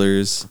the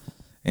Killers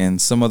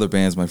and some other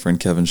bands my friend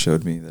Kevin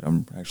showed me that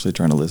I'm actually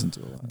trying to listen to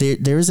a lot.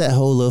 There was that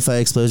whole lo-fi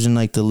explosion,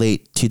 like the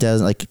late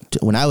 2000, like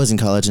when I was in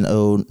college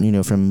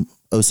in from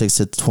 06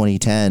 to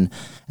 2010.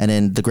 And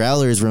then the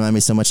Growlers remind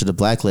me so much of the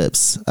Black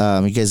Lips.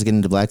 You guys get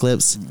into Black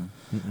Lips?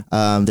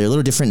 Mm-hmm. They're a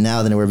little different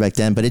now than they were back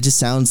then, but it just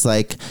sounds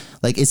like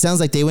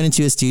they went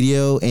into a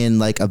studio in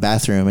like a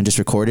bathroom and just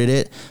recorded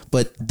it.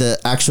 But the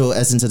actual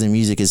essence of the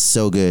music is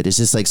so good. It's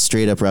just like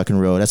straight up rock and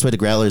roll. That's why the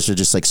Growlers are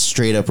just like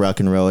straight up rock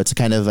and roll. It's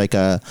kind of like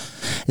a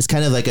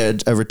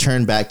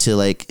return back to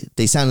like,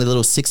 they sound a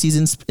little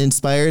 60s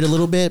inspired a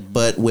little bit,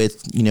 but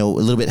with, a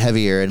little bit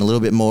heavier and a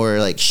little bit more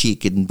like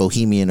chic and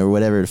bohemian or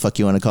whatever the fuck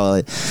you want to call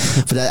it.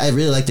 But I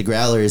really like the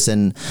Growlers,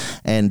 and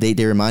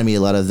they remind me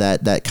a lot of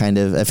that kind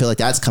of, I feel like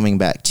that's coming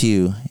back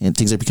too, and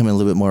things are becoming a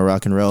little bit more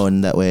rock and roll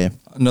in that way.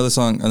 Another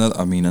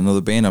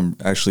band I'm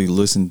actually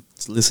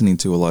listening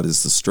to a lot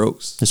is The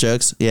Strokes. The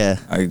Strokes, yeah.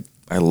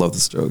 I love The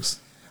Strokes.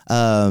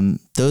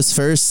 Those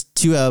first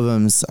two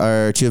albums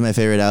are two of my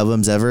favorite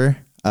albums ever.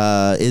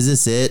 Is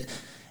This It?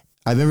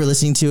 I remember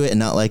listening to it and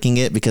not liking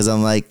it because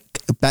I'm like,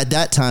 at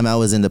that time I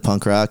was into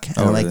punk rock, and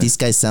I'm like, these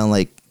guys sound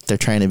like they're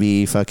trying to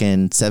be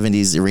fucking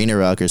 70s arena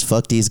rockers.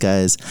 Fuck these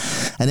guys.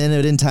 And then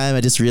in time,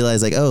 I just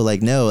realized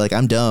no,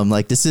 I'm dumb.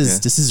 Like this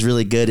is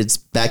really good. It's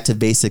back to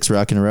basics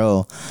rock and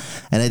roll.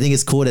 And I think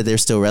it's cool that they're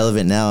still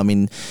relevant now. I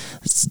mean,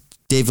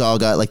 they've all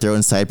got like their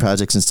own side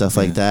projects and stuff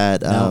like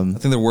that. I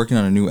think they're working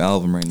on a new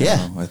album right now.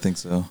 Yeah. I think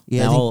so.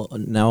 Yeah.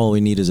 Now all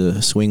we need is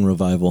a swing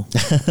revival.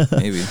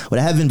 Maybe. What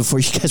happened before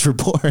you guys were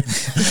born?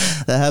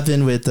 That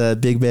happened with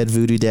Big Bad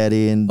Voodoo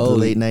Daddy in the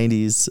late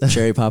 90s.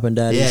 Cherry Poppin'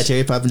 Daddies. Yeah,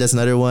 Cherry Poppin' Daddy's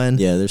another one.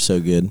 Yeah, they're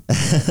so good.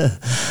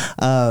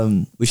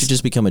 We should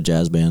just become a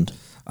jazz band.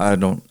 I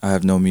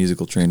have no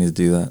musical training to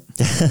do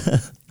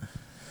that.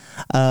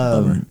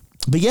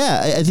 but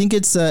yeah, I think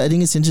it's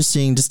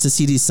interesting just to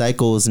see these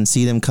cycles and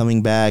see them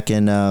coming back,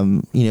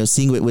 and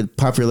seeing with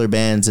popular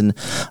bands, and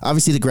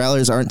obviously the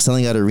Growlers aren't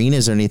selling out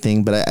arenas or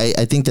anything, but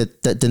I think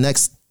that the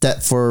next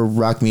step for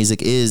rock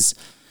music is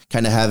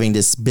kind of having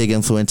this big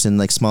influence in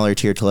like smaller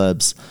tier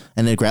clubs,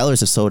 and the Growlers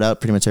have sold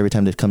out pretty much every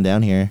time they've come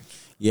down here.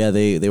 Yeah,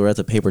 they were at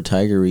the Paper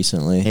Tiger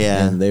recently.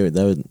 Yeah,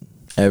 and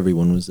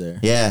everyone was there.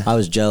 Yeah, I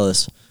was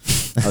jealous.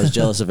 I was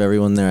jealous of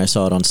everyone there. I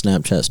saw it on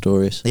Snapchat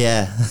stories.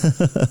 Yeah.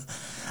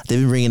 They've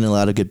been bringing in a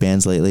lot of good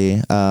bands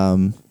lately.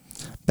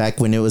 Back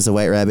when it was the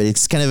White Rabbit,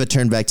 it's kind of a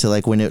turn back to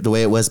like the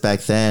way it was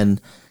back then.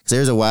 Because there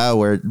was a while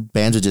where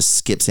bands would just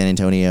skip San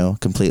Antonio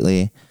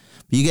completely.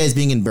 But you guys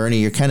being in Boerne,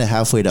 you're kind of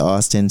halfway to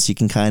Austin, so you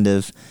can kind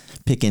of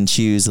pick and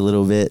choose a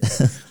little bit.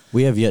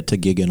 We have yet to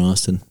gig in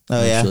Austin.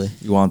 Oh, actually. Yeah?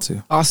 You want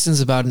to?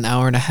 Austin's about an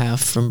hour and a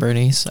half from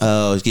Boerne. So.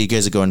 Oh, you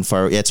guys are going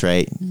far. That's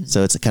right.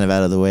 So it's kind of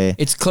out of the way.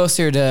 It's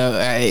closer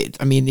to,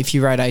 I mean, if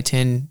you ride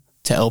I-10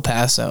 to El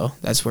Paso,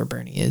 that's where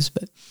Boerne is.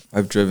 But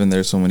I've driven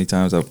there so many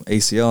times.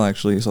 ACL,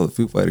 actually. I saw the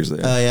Foo Fighters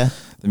there. Oh, yeah?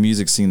 The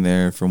music scene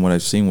there, from what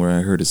I've seen, what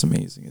I heard, is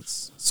amazing.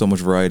 It's so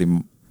much variety.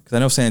 Because I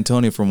know San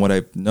Antonio, from what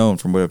I've known,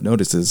 from what I've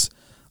noticed, is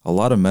a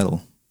lot of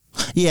metal.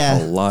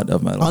 Yeah. A lot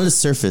of metal. On the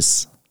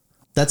surface.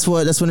 That's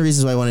one of the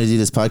reasons why I wanted to do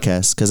this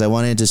podcast, because I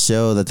wanted to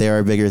show that there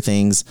are bigger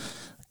things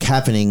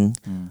happening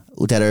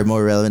that are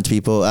more relevant to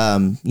people,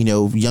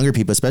 younger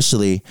people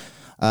especially.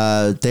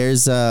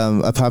 There's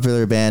a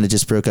popular band that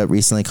just broke up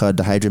recently called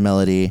the Hydra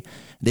Melody.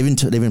 They've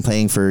been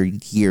playing for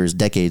years,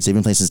 decades. They've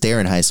been playing since they were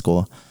in high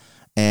school.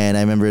 And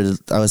I remember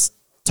I was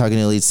talking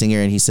to the lead singer,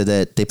 and he said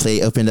that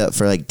they opened up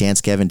for like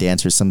Dance Gavin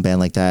Dance or some band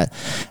like that.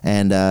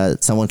 And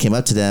someone came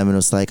up to them and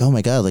was like, "Oh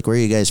my God, like, where are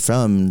you guys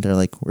from?" They're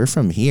like, "We're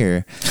from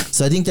here."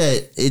 So I think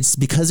that it's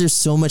because there's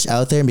so much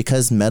out there, and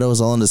because metal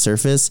is all on the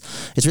surface,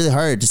 it's really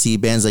hard to see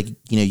bands like,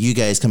 you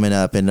guys coming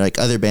up, and like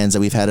other bands that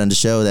we've had on the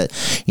show that,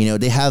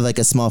 they have like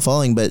a small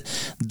following, but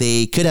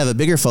they could have a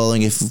bigger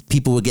following if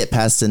people would get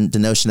past the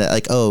notion that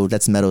like, oh,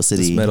 that's Metal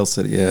City. It's Metal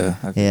City, yeah.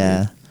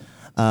 Yeah.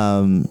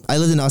 I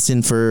lived in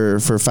Austin for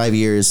 5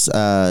 years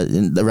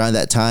around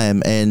that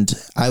time, and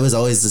I was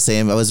always the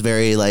same. I was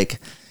very like,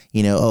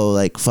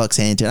 like, fuck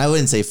San Antonio. I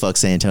wouldn't say fuck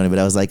San Antonio, but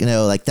I was like,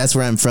 like, that's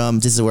where I'm from.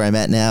 This is where I'm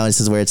at now.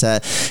 This is where it's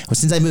at. Well,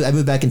 since I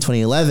moved back in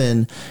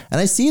 2011, and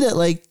I see that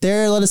like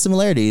there are a lot of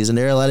similarities, and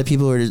there are a lot of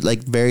people who are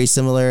like very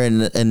similar,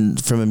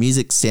 and from a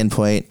music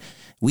standpoint,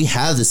 we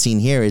have the scene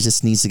here. It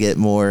just needs to get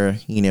more,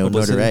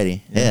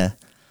 notoriety. Yeah,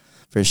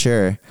 for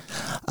sure.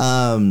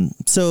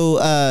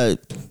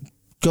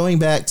 Going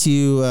back to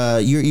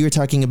you were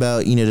talking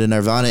about the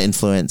Nirvana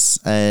influence,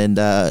 and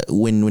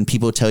when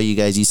people tell you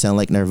guys you sound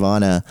like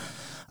Nirvana,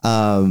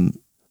 when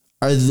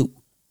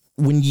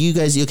you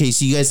guys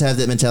so you guys have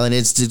that mentality.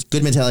 It's a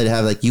good mentality to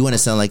have, like, you want to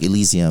sound like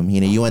Elysium.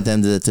 You want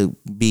them to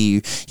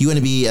be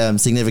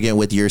significant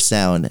with your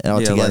sound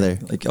all together.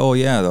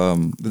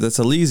 That's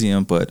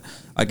Elysium, but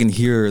I can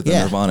hear the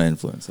Nirvana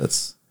influence.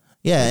 That's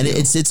and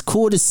it's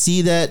cool to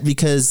see that,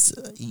 because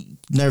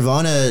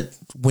Nirvana,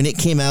 when it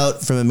came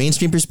out from a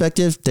mainstream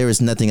perspective, there was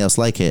nothing else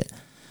like it.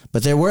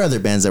 But there were other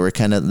bands that were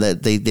kind of,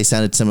 that they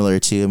sounded similar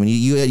to. I mean,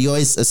 you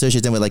always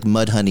associate them with like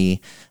Mudhoney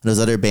and those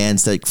other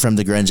bands like from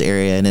the grunge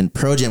area, and then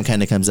Pearl Jam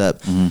kind of comes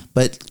up. Mm-hmm.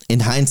 But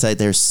in hindsight,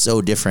 they're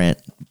so different.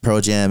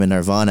 Pearl Jam and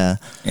Nirvana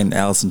and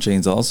Alice in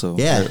Chains also.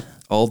 Yeah. They're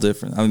all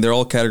different. I mean, they're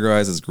all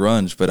categorized as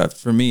grunge, but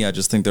for me, I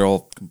just think they're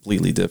all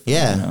completely different.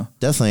 Yeah,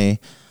 definitely.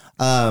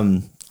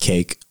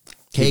 Cake.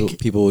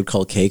 People would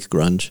call Cake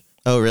grunge.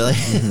 Oh, really?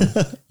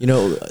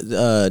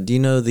 Mm-hmm. Do you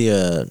know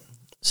the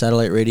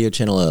satellite radio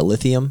channel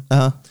Lithium?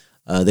 Uh-huh.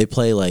 They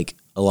play like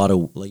a lot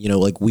of,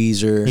 like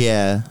Weezer.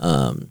 Yeah.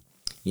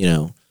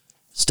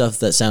 Stuff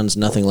that sounds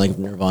nothing like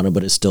Nirvana,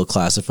 but is still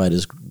classified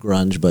as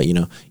grunge. But,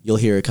 you'll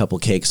hear a couple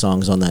Cake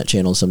songs on that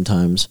channel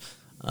sometimes.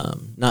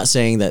 Not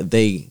saying that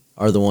they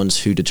are the ones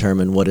who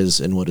determine what is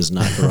and what is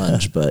not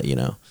grunge, but,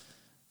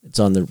 it's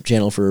on the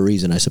channel for a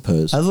reason, I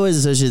suppose. I've always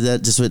associated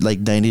that just with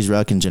like 90s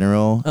rock in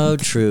general. Oh,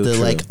 true. The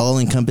like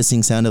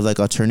all-encompassing sound of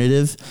like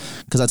alternative,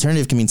 because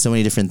alternative can mean so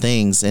many different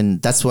things,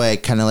 and that's why I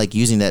kind of like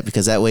using that,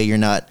 because that way you're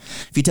not,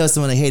 if you tell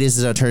someone like, hey, this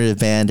is an alternative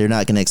band, they're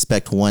not going to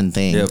expect one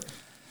thing. Yep.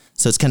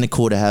 So it's kind of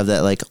cool to have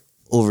that like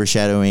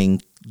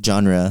overshadowing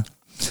genre.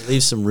 It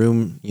leaves some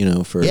room,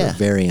 for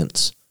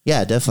variance.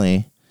 Yeah,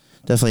 definitely.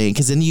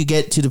 Because then you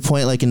get to the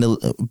point like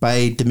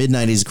by the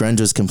mid-90s, grunge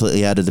was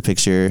completely out of the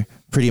picture,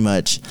 pretty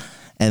much.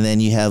 And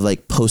then you have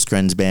like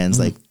post-grunge bands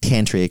like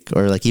Tantric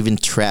or like even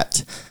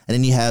Trapped. And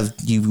then you have,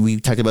 we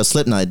talked about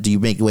Slipknot. Do you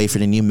make way for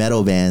the new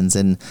metal bands?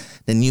 And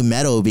the new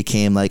metal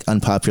became like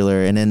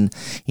unpopular. And then,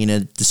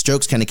 the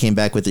Strokes kind of came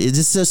back with it.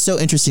 It's just so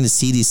interesting to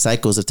see these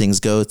cycles of things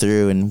go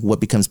through, and what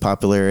becomes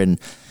popular and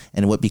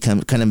what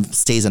kind of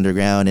stays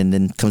underground and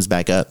then comes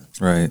back up.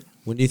 Right.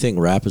 When do you think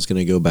rap is going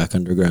to go back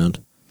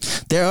underground?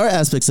 There are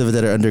aspects of it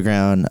that are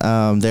underground.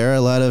 There are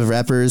a lot of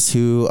rappers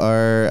who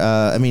are,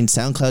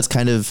 SoundCloud's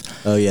kind of...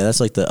 Oh, yeah,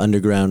 that's like the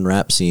underground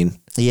rap scene.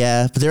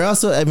 Yeah, but there are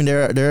also,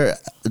 there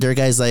are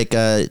guys like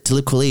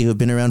Talib Kweli who have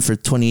been around for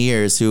 20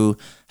 years who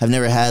have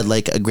never had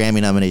like a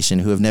Grammy nomination,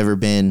 who have never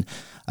been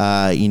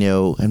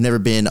have never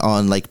been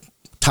on like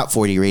top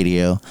 40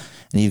 radio.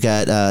 And you've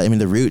got,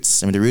 the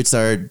Roots. The Roots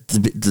are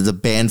the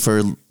band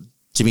for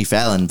Jimmy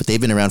Fallon, but they've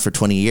been around for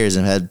 20 years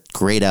and have had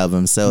great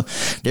albums. So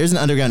there's an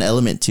underground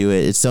element to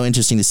it. It's so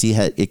interesting to see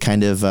how it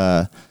kind of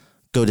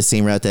go the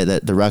same route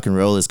that the rock and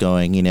roll is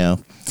going, Is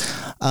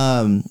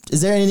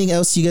there anything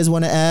else you guys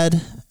want to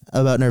add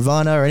about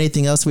Nirvana or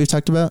anything else we've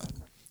talked about?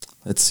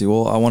 Let's see.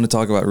 Well, I want to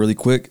talk about really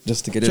quick,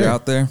 just to get it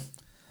out there.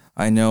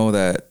 I know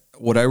that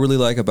what I really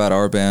like about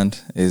our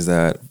band is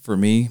that for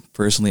me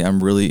personally,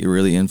 I'm really,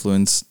 really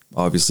influenced,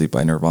 obviously,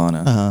 by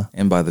Nirvana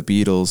and by the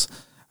Beatles.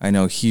 I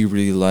know he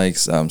really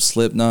likes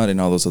Slipknot and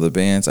all those other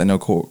bands. I know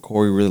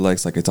Corey really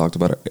likes, like I talked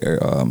about,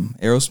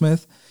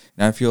 Aerosmith.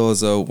 And I feel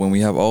as though when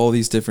we have all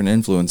these different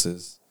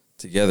influences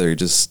together, it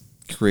just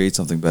creates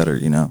something better,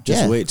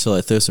 Just wait till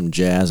I throw some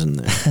jazz in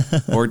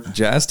there. Or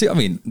jazz too.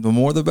 The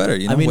more the better,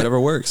 whatever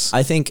works.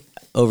 I think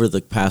over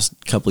the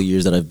past couple of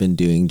years that I've been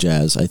doing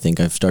jazz, I think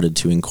I've started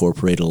to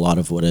incorporate a lot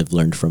of what I've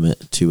learned from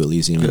it to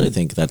Elysium. And I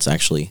think that's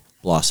actually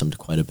blossomed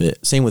quite a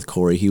bit. Same with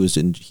Corey.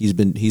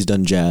 He's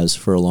done jazz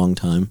for a long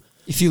time.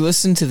 If you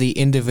listen to the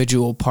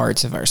individual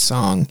parts of our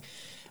song,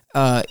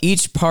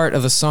 each part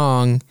of the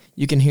song,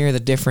 you can hear the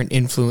different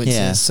influences.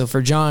 Yeah. So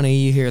for Johnny,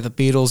 you hear the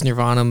Beatles,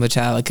 Nirvana,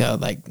 Metallica,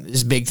 like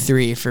this big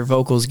three for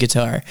vocals,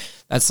 guitar.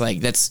 That's what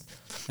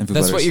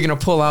you're going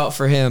to pull out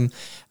for him.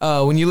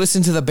 When you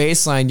listen to the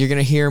bass line, you're going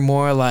to hear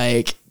more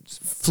like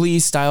Flea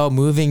style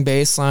moving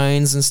bass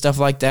lines and stuff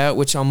like that,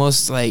 which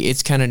almost like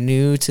it's kind of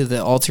new to the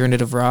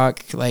alternative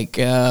rock. Like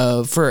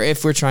for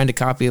if we're trying to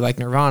copy like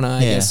Nirvana,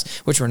 I guess,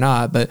 which we're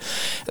not, but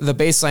the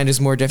bass line is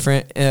more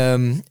different.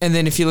 And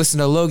then if you listen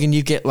to Logan,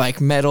 you get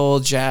like metal,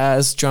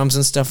 jazz, drums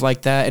and stuff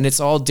like that, and it's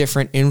all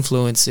different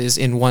influences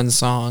in one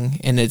song,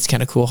 and it's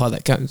kind of cool how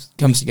that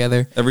comes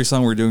together. Every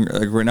song we're doing,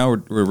 like right now,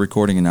 we're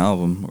recording an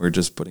album. We're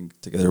just putting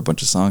together a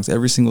bunch of songs.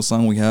 Every single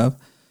song we have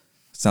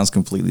sounds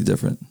completely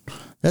different.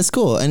 That's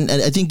cool. And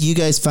I think you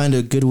guys find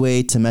a good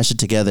way to mesh it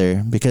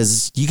together,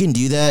 because you can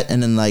do that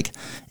and then like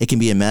it can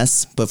be a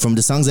mess. But from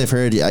the songs I've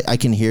heard, I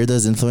can hear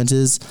those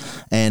influences,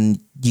 and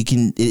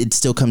it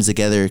still comes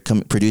together,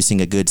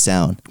 producing a good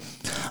sound.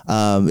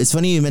 It's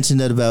funny you mentioned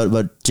that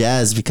about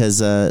jazz, because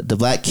the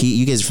Black Keys,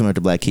 you guys are familiar with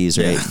the Black Keys,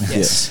 right? Yeah.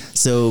 Yes.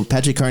 So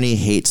Patrick Carney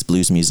hates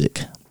blues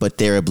music, but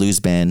they're a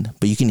blues band.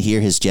 But you can hear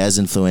his jazz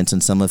influence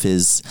in some of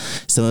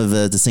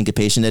the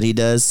syncopation that he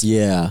does.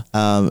 Yeah.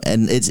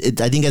 And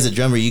I think as a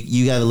drummer,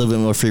 you have a little bit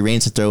more free reign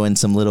to throw in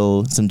some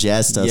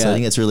jazz stuff. Yeah. So I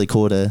think it's really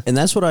cool to. And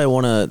that's what I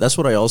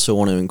also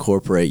want to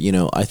incorporate.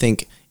 I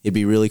think it'd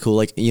be really cool,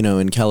 like,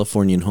 in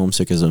Californian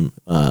Homesickism,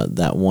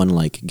 that one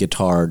like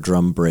guitar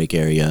drum break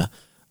area.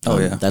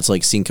 That's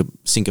like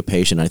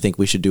syncopation. I think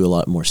we should do a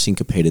lot more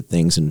syncopated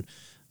things and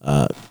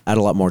add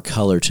a lot more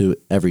color to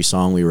every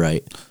song we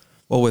write.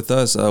 Well, with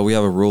us, we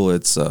have a rule.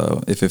 It's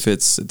if it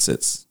fits, it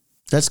sits.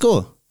 That's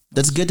cool.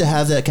 That's good to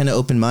have that kind of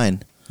open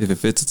mind. If it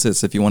fits, it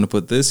sits. If you want to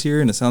put this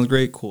here and it sounds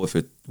great, cool. If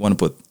you want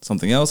to put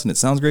something else and it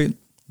sounds great,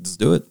 just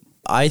do it.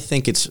 I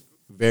think it's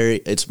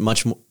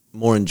much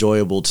more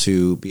enjoyable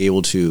to be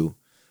able to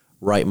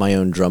write my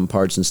own drum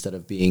parts instead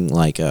of being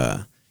like,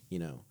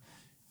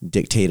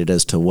 dictated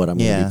as to what I'm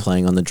going to be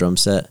playing on the drum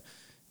set.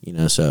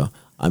 So,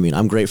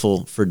 I'm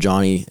grateful for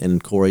Johnny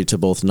and Corey to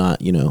both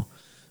not,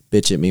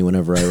 bitch at me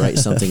whenever I write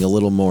something a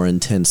little more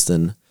intense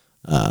than,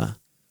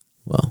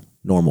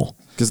 normal.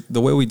 Because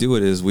the way we do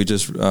it is we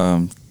just,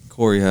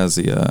 Corey has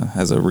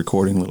a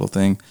recording little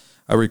thing.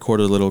 I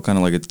recorded a little kind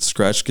of like a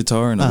scratch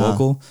guitar and a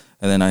vocal,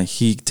 and then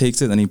he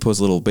takes it and he puts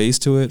a little bass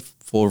to it,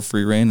 full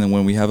free reign. And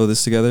when we have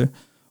this together,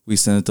 we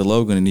send it to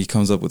Logan and he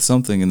comes up with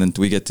something, and then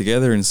we get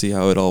together and see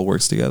how it all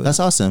works together. That's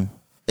awesome.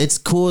 It's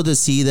cool to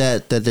see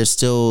that there's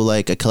still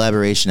like a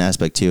collaboration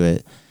aspect to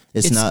it.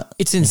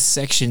 It's in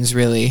sections,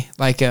 really.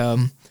 Like,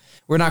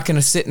 we're not going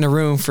to sit in a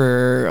room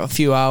for a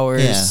few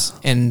hours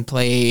and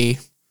play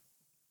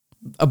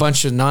a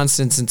bunch of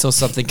nonsense until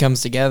something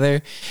comes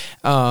together.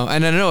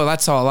 And I know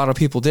that's how a lot of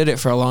people did it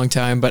for a long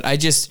time, but I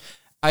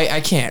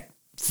can't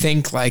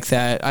think like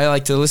that. I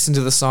like to listen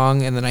to the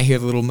song and then I hear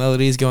the little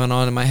melodies going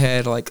on in my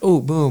head, like,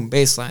 oh, boom,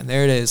 bass line,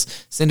 there it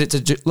is. Send it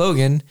to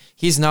Logan.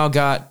 He's now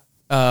got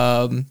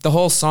the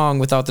whole song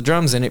without the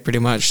drums in it, pretty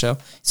much. So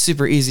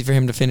super easy for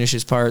him to finish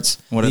his parts.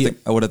 What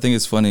I think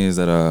is funny is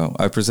that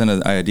I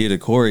presented an idea to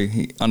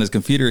Corey. On his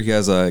computer, he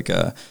has a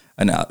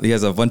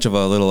bunch of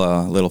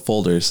little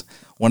folders.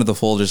 One of the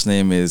folders'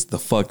 name is the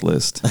fuck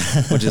list,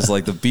 which is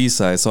like the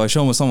B-side. So I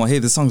show him a song, like, hey,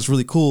 this song's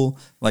really cool.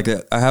 Like,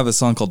 I have a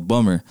song called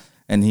Bummer.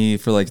 And he,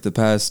 for like the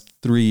past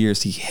 3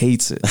 years, he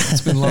hates it. It's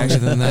been longer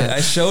than that.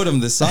 I showed him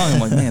this song. I'm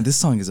like, man, this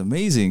song is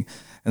amazing.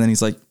 And then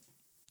he's like,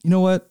 you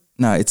know what?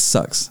 Nah, it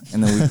sucks.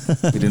 And then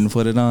we didn't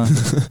put it on.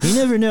 You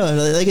never know.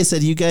 Like I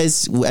said, you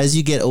guys, as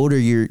you get older,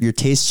 your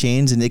tastes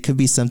change, and it could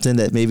be something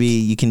that maybe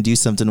you can do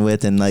something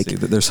with. And like, see,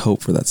 there's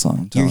hope for that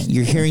song.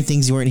 You're hearing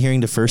things you weren't hearing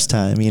the first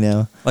time,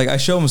 Like, I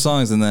show him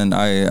songs, and then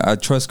I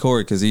trust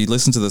Corey because he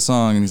listens to the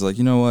song and he's like,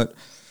 you know what?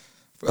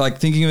 like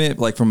thinking of it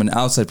like from an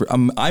outside,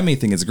 I may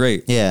think it's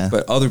great, Yeah.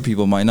 but other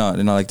people might not,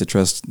 and I like to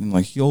trust. And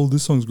like, yo,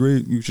 this song's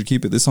great. You should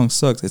keep it. This song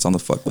sucks. It's on the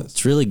fuck list.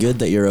 It's really good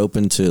that you're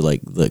open to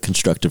like the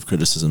constructive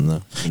criticism,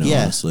 though. You know,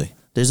 Yeah. honestly.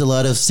 There's a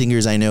lot of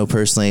singers I know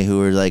personally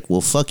who are like,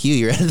 well, fuck you,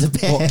 you're out of the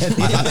band.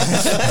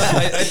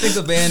 I think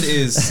the band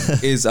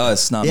is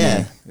us, not Yeah.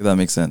 me. If that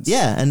makes sense.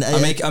 Yeah, and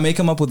I may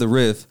come up with a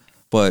riff,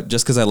 but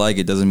just because I like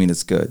it doesn't mean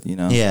it's good. You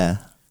know. yeah.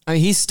 I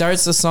mean, he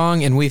starts the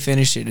song and we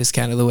finish it. Is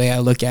kind of the way I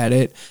look at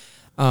it.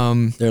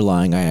 They're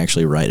lying. I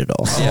actually write it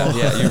all. Yeah,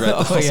 you read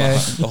the whole yeah.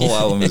 song. The whole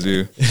album is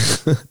you.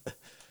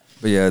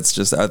 But yeah, it's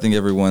just I think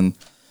everyone,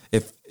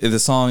 if the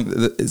song,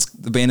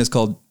 the band is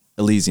called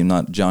Elysium,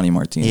 not Johnny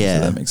Martinez. Yeah.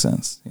 So that makes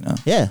sense. You know.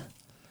 Yeah.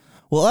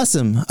 Well,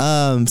 awesome.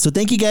 So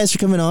thank you guys for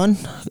coming on.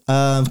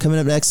 Coming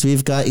up next,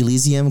 we've got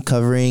Elysium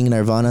covering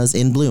Nirvana's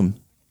In Bloom.